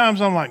there's other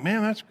times I'm like,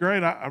 man, that's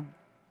great. I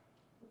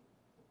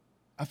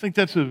think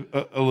that's a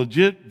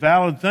legit,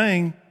 valid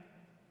thing.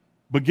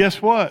 But guess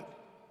what?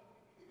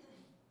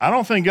 I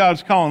don't think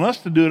God's calling us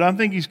to do it. I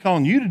think He's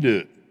calling you to do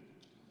it.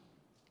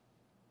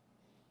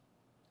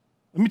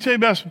 Let me tell you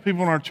about some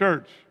people in our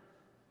church.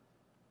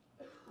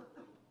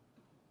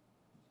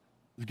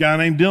 This guy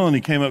named Dylan, he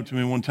came up to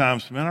me one time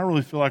and said, man, I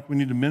really feel like we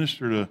need to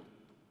minister to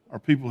our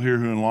people here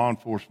who are in law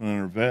enforcement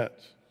and are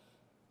vets.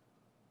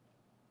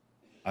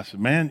 I said,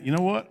 man, you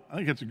know what? I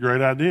think that's a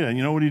great idea. And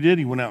you know what he did?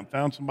 He went out and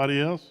found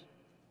somebody else.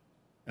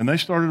 And they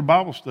started a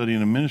Bible study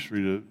and a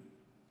ministry to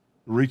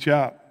reach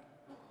out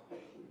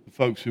to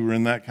folks who were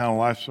in that kind of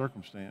life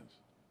circumstance.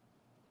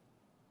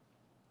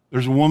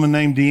 There's a woman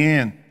named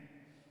Deanne.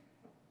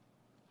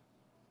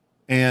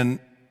 And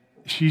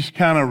she's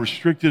kind of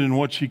restricted in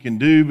what she can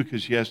do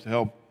because she has to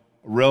help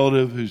a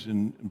relative who's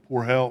in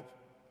poor health.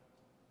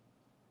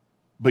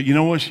 But you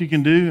know what she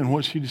can do and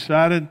what she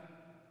decided?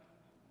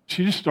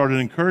 She just started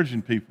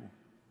encouraging people.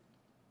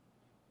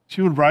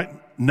 She would write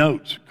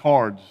notes,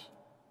 cards,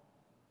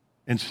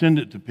 and send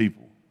it to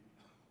people.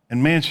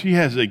 And man, she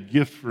has a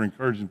gift for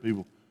encouraging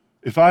people.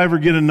 If I ever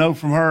get a note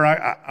from her,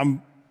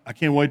 I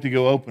can't wait to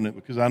go open it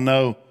because I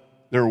know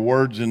there are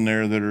words in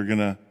there that are going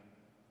to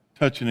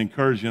touch and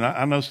encourage you. And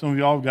I know some of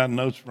y'all have gotten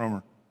notes from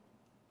her.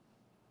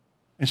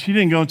 And she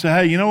didn't go and say,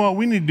 hey, you know what?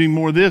 We need to do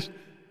more of this.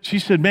 She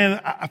said,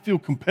 man, I feel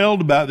compelled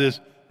about this.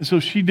 And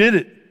so she did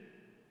it.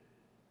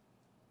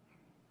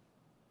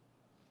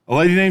 A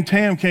lady named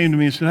Tam came to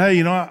me and said, hey,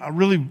 you know, I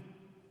really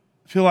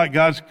feel like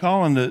God's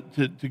calling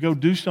to go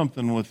do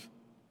something with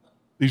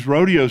these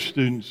rodeo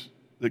students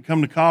that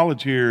come to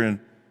college here and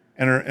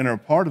are a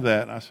part of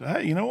that. And I said,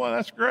 hey, you know what?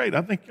 That's great.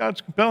 I think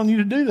God's compelling you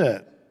to do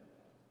that.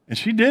 And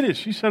she did it.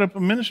 She set up a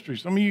ministry.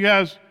 Some of you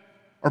guys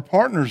are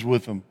partners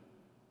with them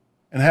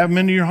and have them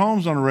into your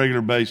homes on a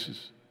regular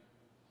basis.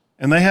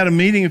 And they had a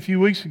meeting a few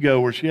weeks ago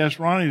where she asked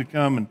Ronnie to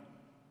come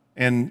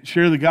and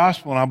share the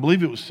gospel. And I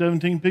believe it was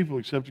 17 people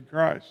accepted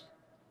Christ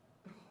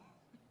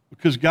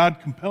because God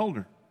compelled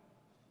her.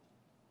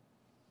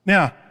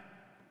 Now,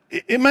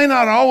 it may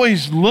not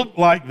always look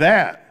like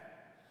that.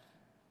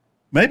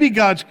 Maybe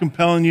God's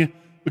compelling you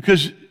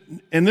because,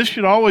 and this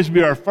should always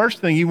be our first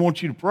thing, He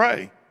wants you to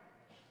pray.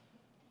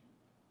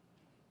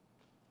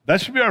 That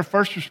should be our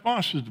first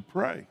response, is to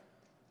pray.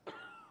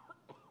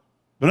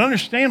 But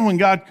understand, when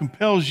God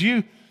compels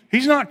you,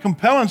 He's not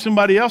compelling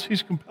somebody else,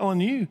 He's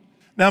compelling you.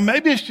 Now,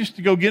 maybe it's just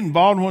to go get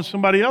involved in what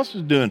somebody else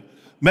is doing.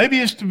 Maybe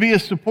it's to be a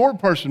support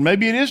person.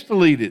 Maybe it is to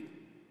lead it.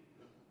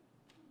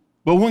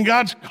 But when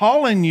God's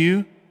calling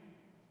you,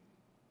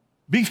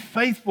 be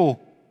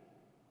faithful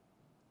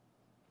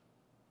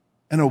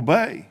and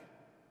obey.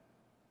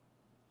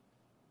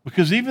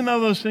 Because even though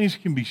those things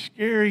can be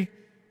scary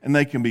and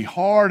they can be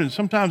hard, and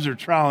sometimes they're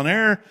trial and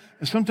error,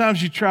 and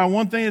sometimes you try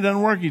one thing, it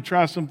doesn't work, you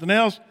try something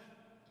else.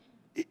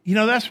 You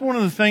know, that's one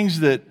of the things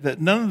that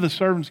none of the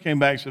servants came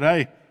back and said,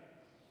 hey,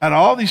 out of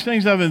all these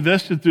things I've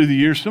invested through the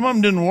years, some of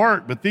them didn't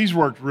work, but these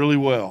worked really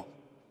well.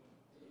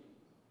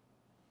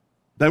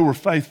 They were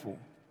faithful.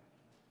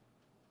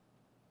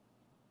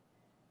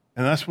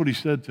 And that's what He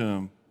said to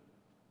him.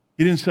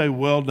 He didn't say,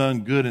 well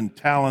done, good and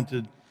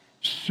talented,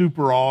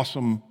 super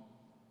awesome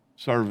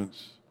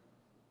servants.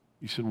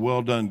 He said,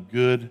 well done,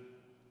 good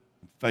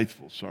and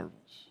faithful servants.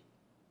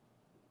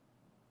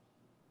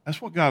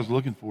 That's what God's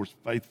looking for, is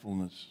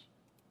faithfulness.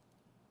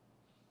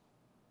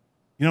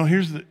 You know,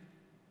 here's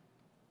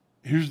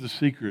the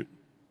secret.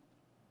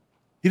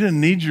 He doesn't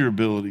need your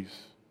abilities.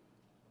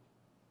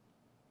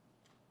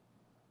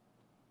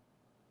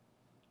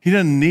 He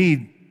doesn't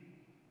need.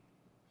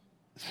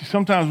 See,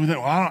 sometimes we think,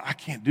 well, I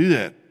can't do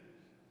that.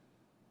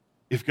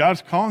 If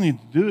God's calling you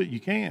to do it, you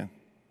can.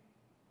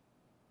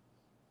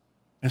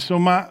 And so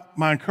my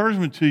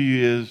encouragement to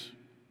you is,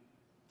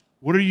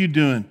 what are you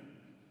doing?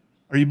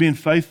 Are you being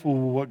faithful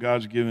with what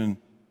God's given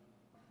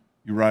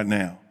you right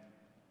now?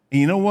 And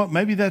you know what?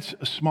 Maybe that's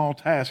a small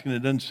task and it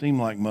doesn't seem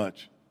like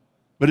much.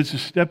 But it's a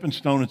stepping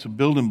stone. It's a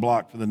building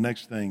block for the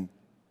next thing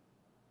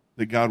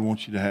that God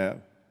wants you to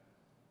have.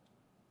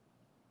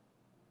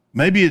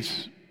 Maybe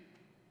it's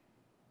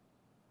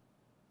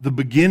the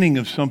beginning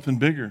of something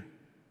bigger.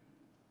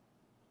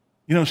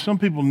 You know, some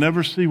people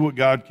never see what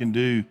God can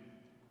do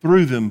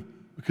through them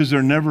because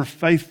they're never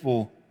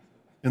faithful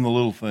in the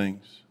little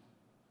things.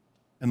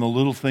 And the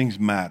little things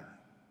matter.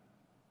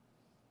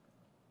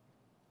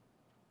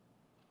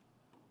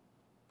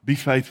 Be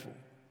faithful.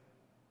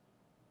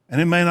 And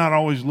it may not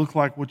always look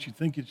like what you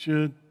think it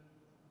should.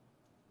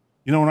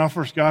 You know, when I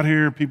first got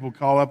here, people would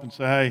call up and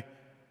say, hey,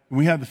 can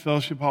we have the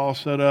fellowship hall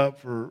set up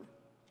for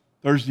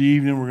Thursday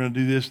evening? We're going to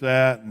do this,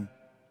 that. And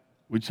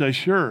we'd say,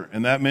 sure.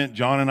 And that meant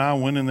John and I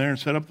went in there and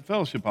set up the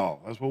fellowship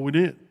hall. That's what we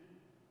did.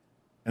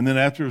 And then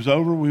after it was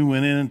over, we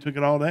went in and took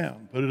it all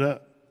down, put it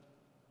up.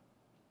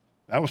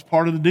 That was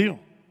part of the deal.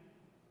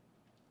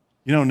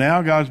 You know,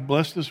 now God's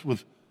blessed us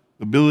with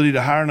the ability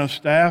to hire enough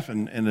staff,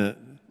 and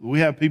we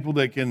have people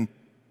that can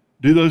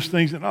do those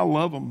things, and I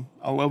love them.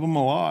 I love them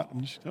a lot. I'm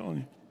just telling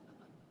you.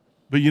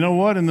 But you know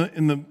what?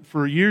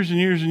 For years and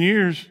years and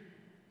years,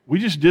 we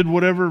just did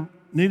whatever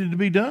needed to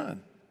be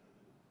done.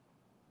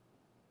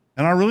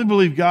 And I really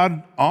believe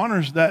God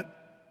honors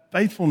that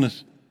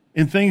faithfulness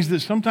in things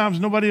that sometimes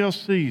nobody else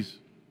sees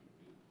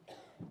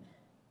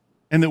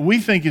and that we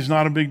think is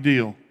not a big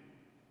deal.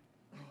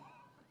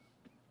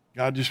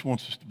 God just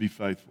wants us to be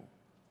faithful.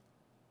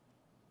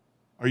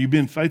 Are you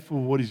being faithful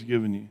with what He's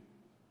given you?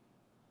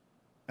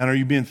 And are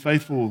you being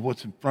faithful with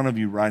what's in front of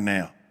you right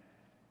now?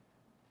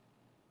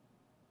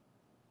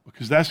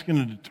 Because that's going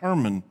to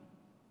determine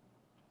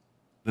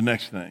the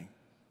next thing.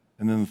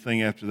 And then the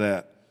thing after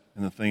that,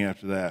 and the thing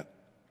after that.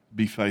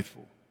 Be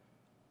faithful.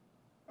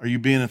 Are you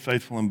being a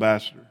faithful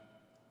ambassador?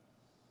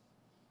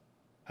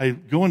 Hey,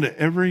 go into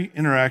every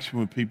interaction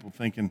with people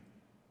thinking,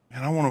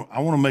 man, I want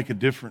to make a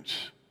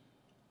difference.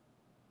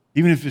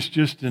 Even if it's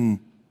just in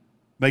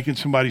making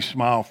somebody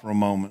smile for a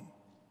moment.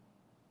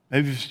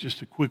 Maybe it's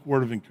just a quick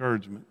word of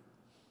encouragement.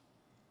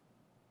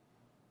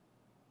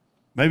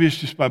 Maybe it's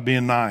just by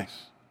being nice.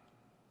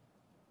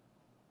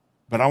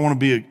 But I want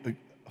to be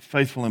a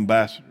faithful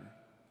ambassador.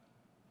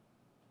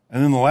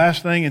 And then the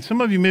last thing, and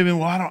some of you may be,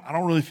 well, I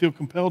don't really feel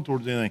compelled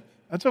towards anything.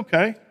 That's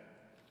okay.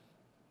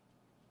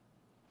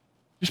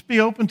 Just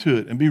be open to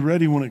it and be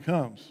ready when it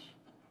comes.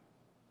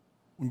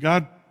 When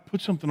God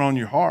puts something on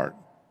your heart,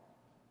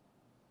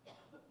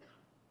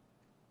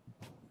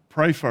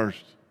 pray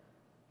first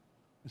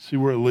and see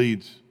where it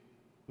leads,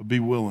 but be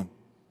willing.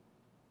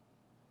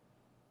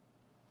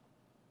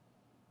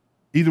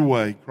 Either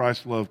way,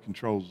 Christ's love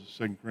controls us.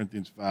 2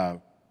 Corinthians 5.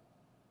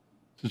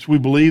 Since we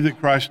believe that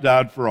Christ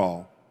died for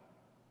all,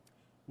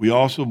 we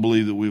also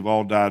believe that we've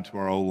all died to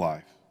our old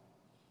life.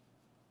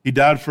 He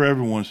died for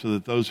everyone so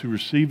that those who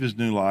receive His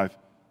new life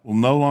will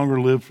no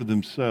longer live for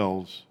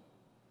themselves.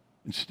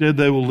 Instead,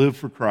 they will live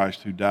for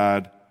Christ who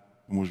died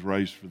and was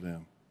raised for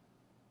them.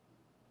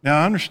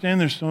 Now, I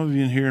understand there's some of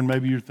you in here, and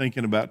maybe you're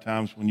thinking about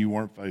times when you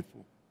weren't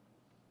faithful.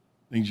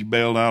 Things you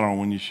bailed out on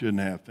when you shouldn't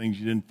have. Things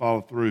you didn't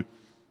follow through.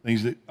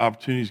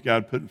 Opportunities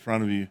God put in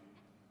front of you.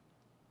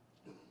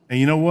 And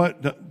you know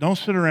what? Don't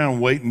sit around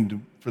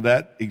waiting for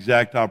that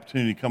exact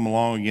opportunity to come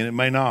along again. It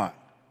may not.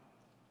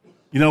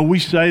 You know, we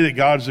say that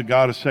God is a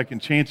God of second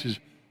chances,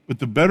 but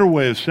the better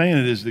way of saying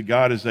it is that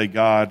God is a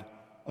God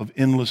of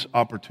endless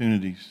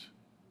opportunities.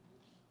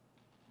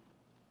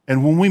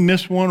 And when we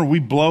miss one or we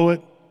blow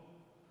it,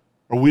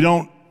 or we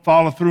don't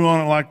follow through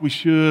on it like we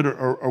should,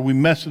 or we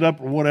mess it up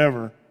or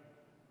whatever,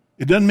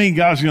 it doesn't mean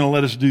God's going to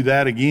let us do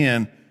that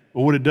again,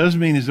 but what it does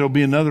mean is there'll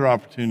be another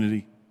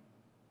opportunity.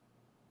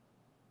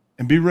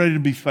 And be ready to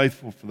be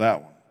faithful for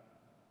that one.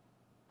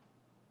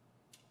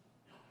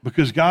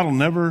 Because God will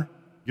never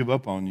give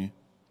up on you.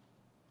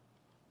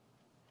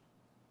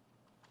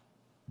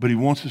 But He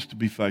wants us to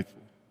be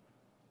faithful.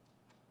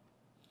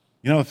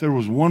 You know, if there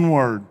was one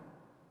word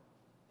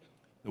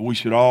that we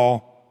should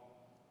all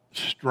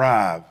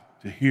strive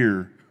to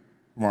hear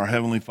from our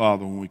Heavenly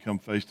Father when we come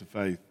face to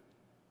face,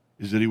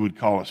 is that He would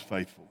call us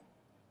faithful.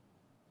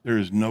 There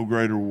is no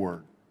greater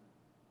word.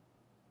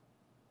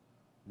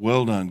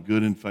 Well done,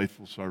 good and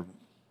faithful servant.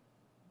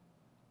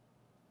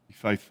 Be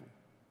faithful.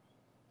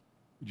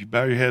 Would you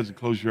bow your heads and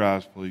close your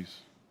eyes, please?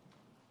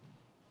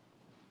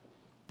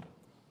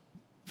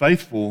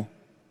 Faithful,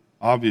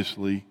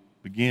 obviously,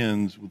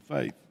 begins with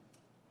faith.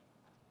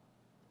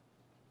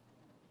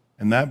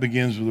 And that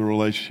begins with a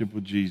relationship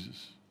with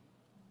Jesus.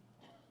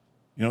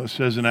 You know, it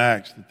says in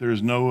Acts that there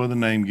is no other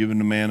name given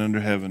to man under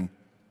heaven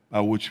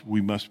by which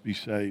we must be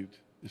saved.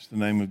 It's the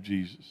name of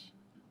Jesus.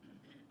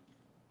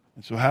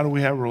 And so how do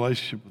we have a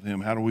relationship with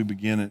Him? How do we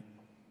begin it?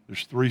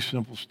 There's 3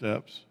 simple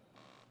steps.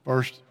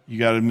 First, you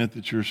got to admit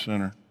that you're a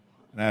sinner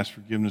and ask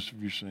forgiveness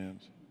of your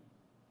sins.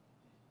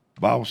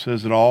 The Bible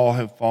says that all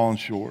have fallen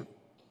short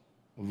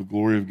of the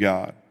glory of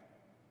God.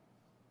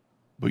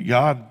 But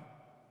God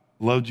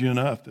loved you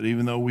enough that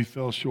even though we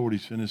fell short, He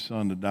sent His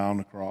Son to die on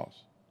the cross.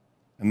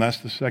 And that's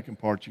the second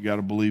part. You got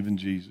to believe in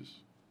Jesus.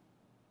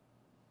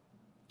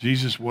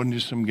 Jesus wasn't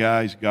just some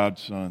guy, He's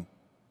God's Son.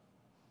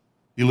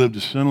 He lived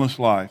a sinless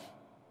life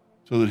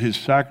so that His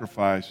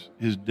sacrifice,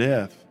 His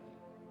death,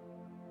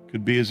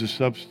 could be as a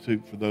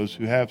substitute for those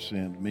who have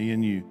sinned, me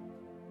and you.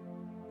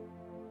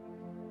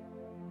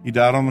 He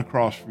died on the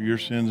cross for your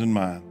sins and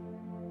mine.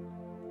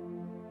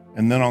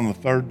 And then on the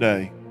third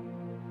day,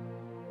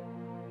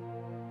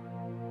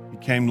 He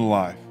came to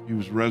life. He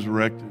was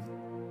resurrected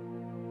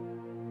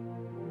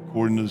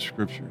according to the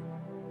Scripture.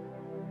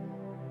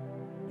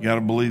 You got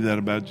to believe that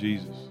about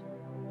Jesus,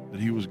 that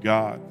He was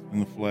God in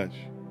the flesh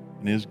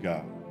and is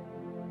God.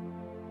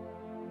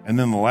 And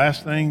then the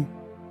last thing,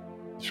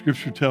 the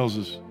Scripture tells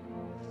us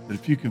that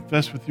if you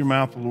confess with your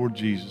mouth the Lord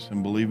Jesus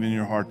and believe in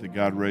your heart that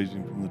God raised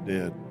Him from the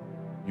dead,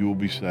 you will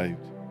be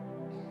saved.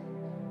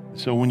 And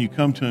so when you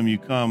come to Him, you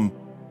come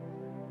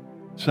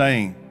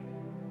saying,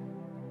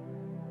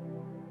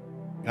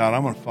 God,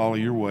 I'm going to follow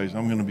your ways.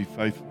 I'm going to be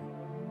faithful.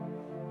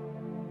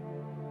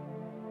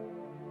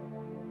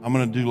 I'm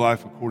going to do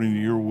life according to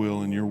your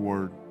will and your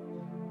word.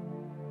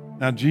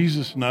 Now,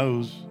 Jesus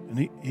knows,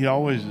 and he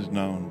always has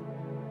known,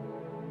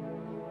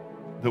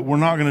 that we're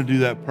not going to do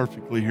that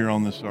perfectly here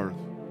on this earth.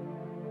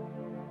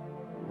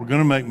 We're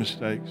going to make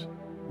mistakes.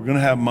 We're going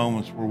to have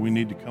moments where we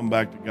need to come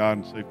back to God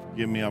and say,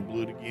 forgive me, I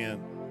blew it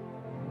again.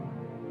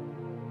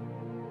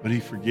 But he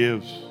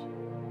forgives.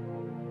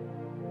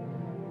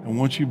 And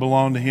once you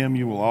belong to him,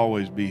 you will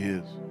always be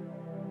his.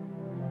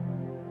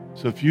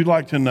 So if you'd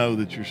like to know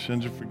that your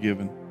sins are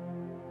forgiven,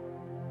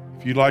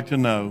 if you'd like to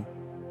know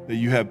that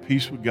you have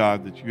peace with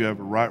God, that you have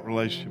a right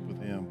relationship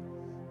with him,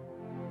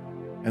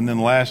 and then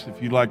last,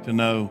 if you'd like to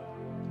know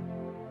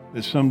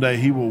that someday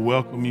he will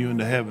welcome you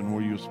into heaven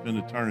where you'll spend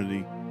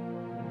eternity,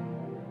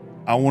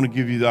 I want to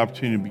give you the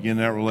opportunity to begin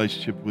that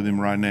relationship with him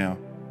right now.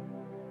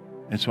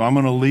 And so I'm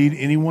going to lead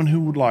anyone who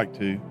would like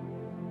to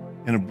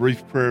in a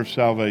brief prayer of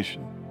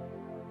salvation.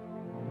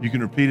 You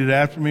can repeat it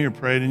after me or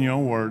pray it in your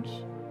own words,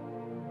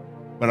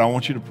 but I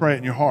want you to pray it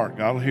in your heart.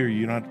 God will hear you.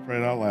 You don't have to pray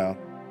it out loud,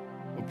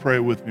 but pray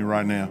it with me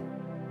right now.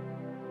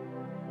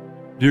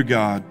 Dear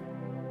God,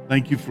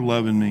 thank you for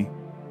loving me,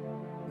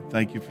 and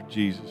thank you for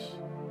Jesus.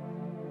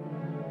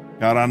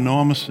 God, I know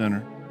I'm a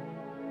sinner.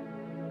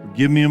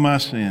 Forgive me of my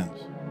sins.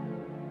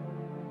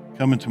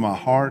 Come into my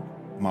heart,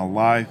 my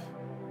life,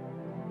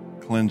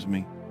 cleanse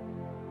me.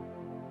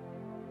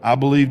 I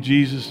believe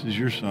Jesus is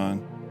your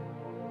son.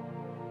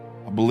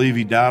 I believe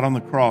he died on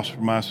the cross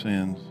for my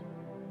sins.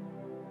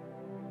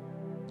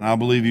 And I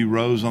believe he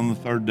rose on the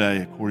third day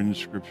according to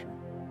Scripture.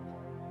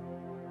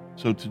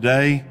 So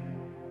today,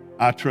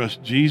 I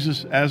trust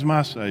Jesus as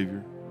my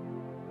Savior,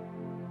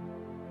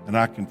 and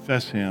I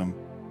confess him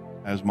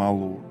as my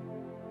Lord.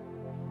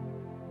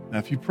 Now,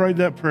 if you prayed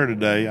that prayer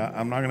today,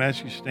 I'm not going to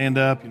ask you to stand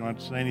up. You don't have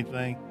to say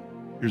anything.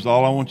 Here's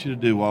all I want you to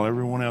do while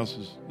everyone else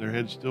is, their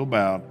head's still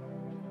bowed.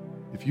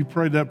 If you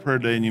prayed that prayer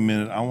today and you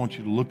meant it, I want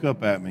you to look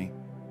up at me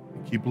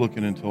and keep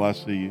looking until I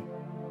see you.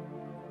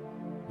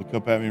 Look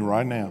up at me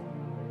right now.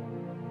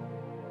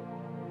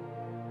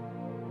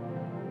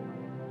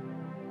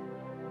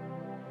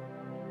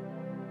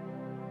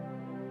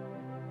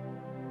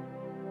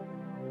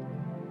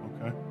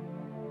 Okay.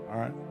 All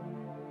right.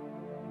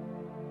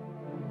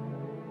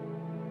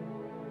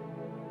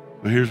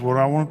 So here's what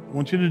I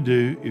want you to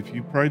do. If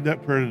you prayed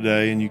that prayer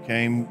today and you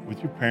came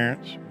with your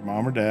parents,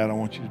 mom or dad, I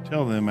want you to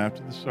tell them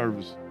after the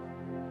service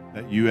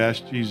that you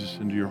asked Jesus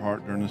into your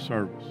heart during the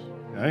service,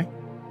 okay?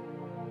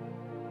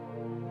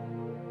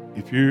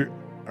 If you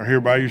are here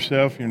by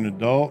yourself, you're an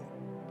adult,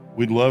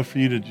 we'd love for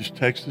you to just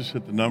text us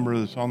at the number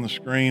that's on the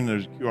screen.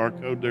 There's a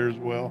QR code there as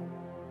well.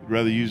 If you'd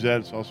rather use that,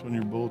 it's also in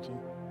your bulletin.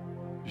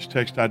 Just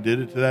text I did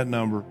it to that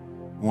number,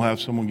 and we'll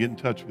have someone get in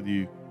touch with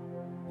you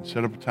and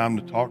set up a time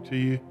to talk to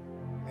you,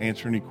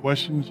 answer any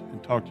questions,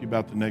 and talk to you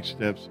about the next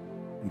steps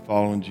in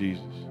following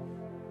Jesus.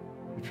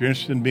 If you're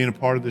interested in being a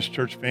part of this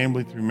church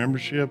family through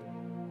membership,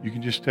 you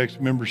can just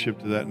text membership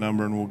to that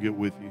number and we'll get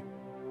with you.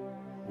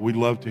 We'd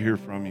love to hear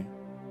from you.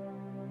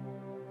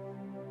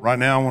 Right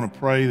now, I want to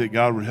pray that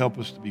God would help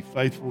us to be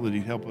faithful, that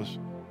he'd help us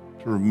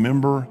to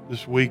remember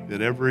this week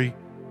that every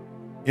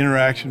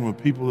interaction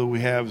with people that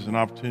we have is an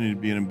opportunity to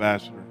be an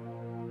ambassador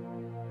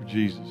for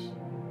Jesus.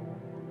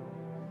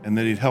 And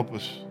that he'd help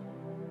us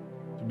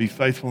to be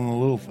faithful in the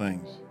little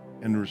things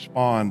and to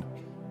respond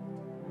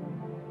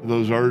to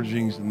those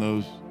urgings and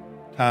those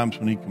times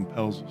when he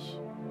compels us.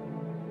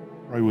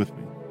 Pray with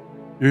me.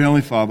 Dear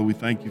Heavenly Father, we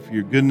thank you for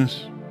your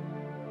goodness.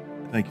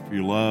 Thank you for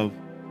your love.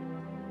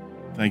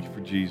 Thank you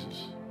for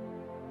Jesus.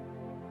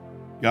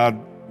 God,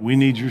 we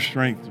need your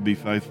strength to be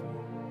faithful.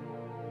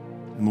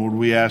 And Lord,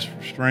 we ask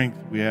for strength.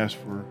 We ask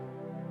for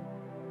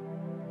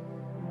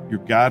your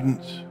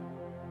guidance.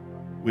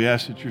 We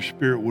ask that your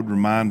Spirit would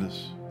remind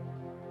us,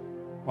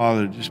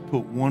 Father, just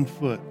put one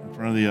foot in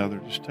front of the other.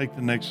 Just take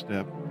the next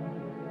step.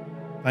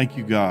 Thank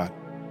you, God,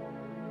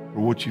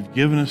 for what you've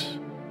given us.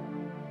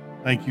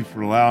 Thank you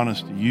for allowing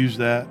us to use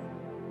that,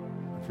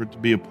 for it to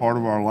be a part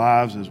of our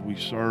lives as we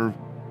serve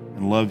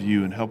and love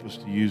you, and help us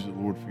to use it,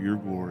 Lord, for your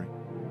glory.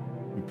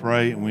 We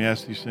pray and we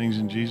ask these things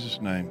in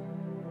Jesus' name.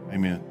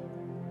 Amen.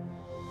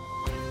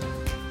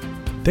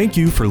 Thank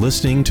you for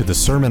listening to the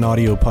Sermon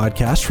Audio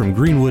Podcast from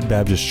Greenwood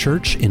Baptist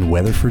Church in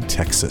Weatherford,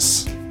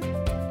 Texas.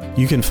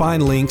 You can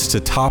find links to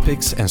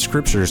topics and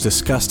scriptures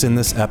discussed in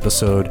this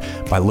episode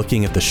by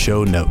looking at the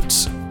show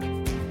notes.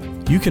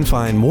 You can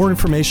find more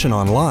information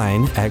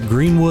online at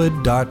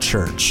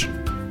greenwood.church.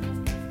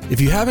 If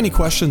you have any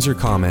questions or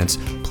comments,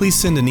 please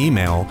send an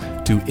email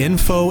to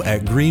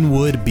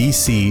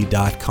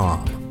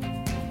info@greenwoodbc.com.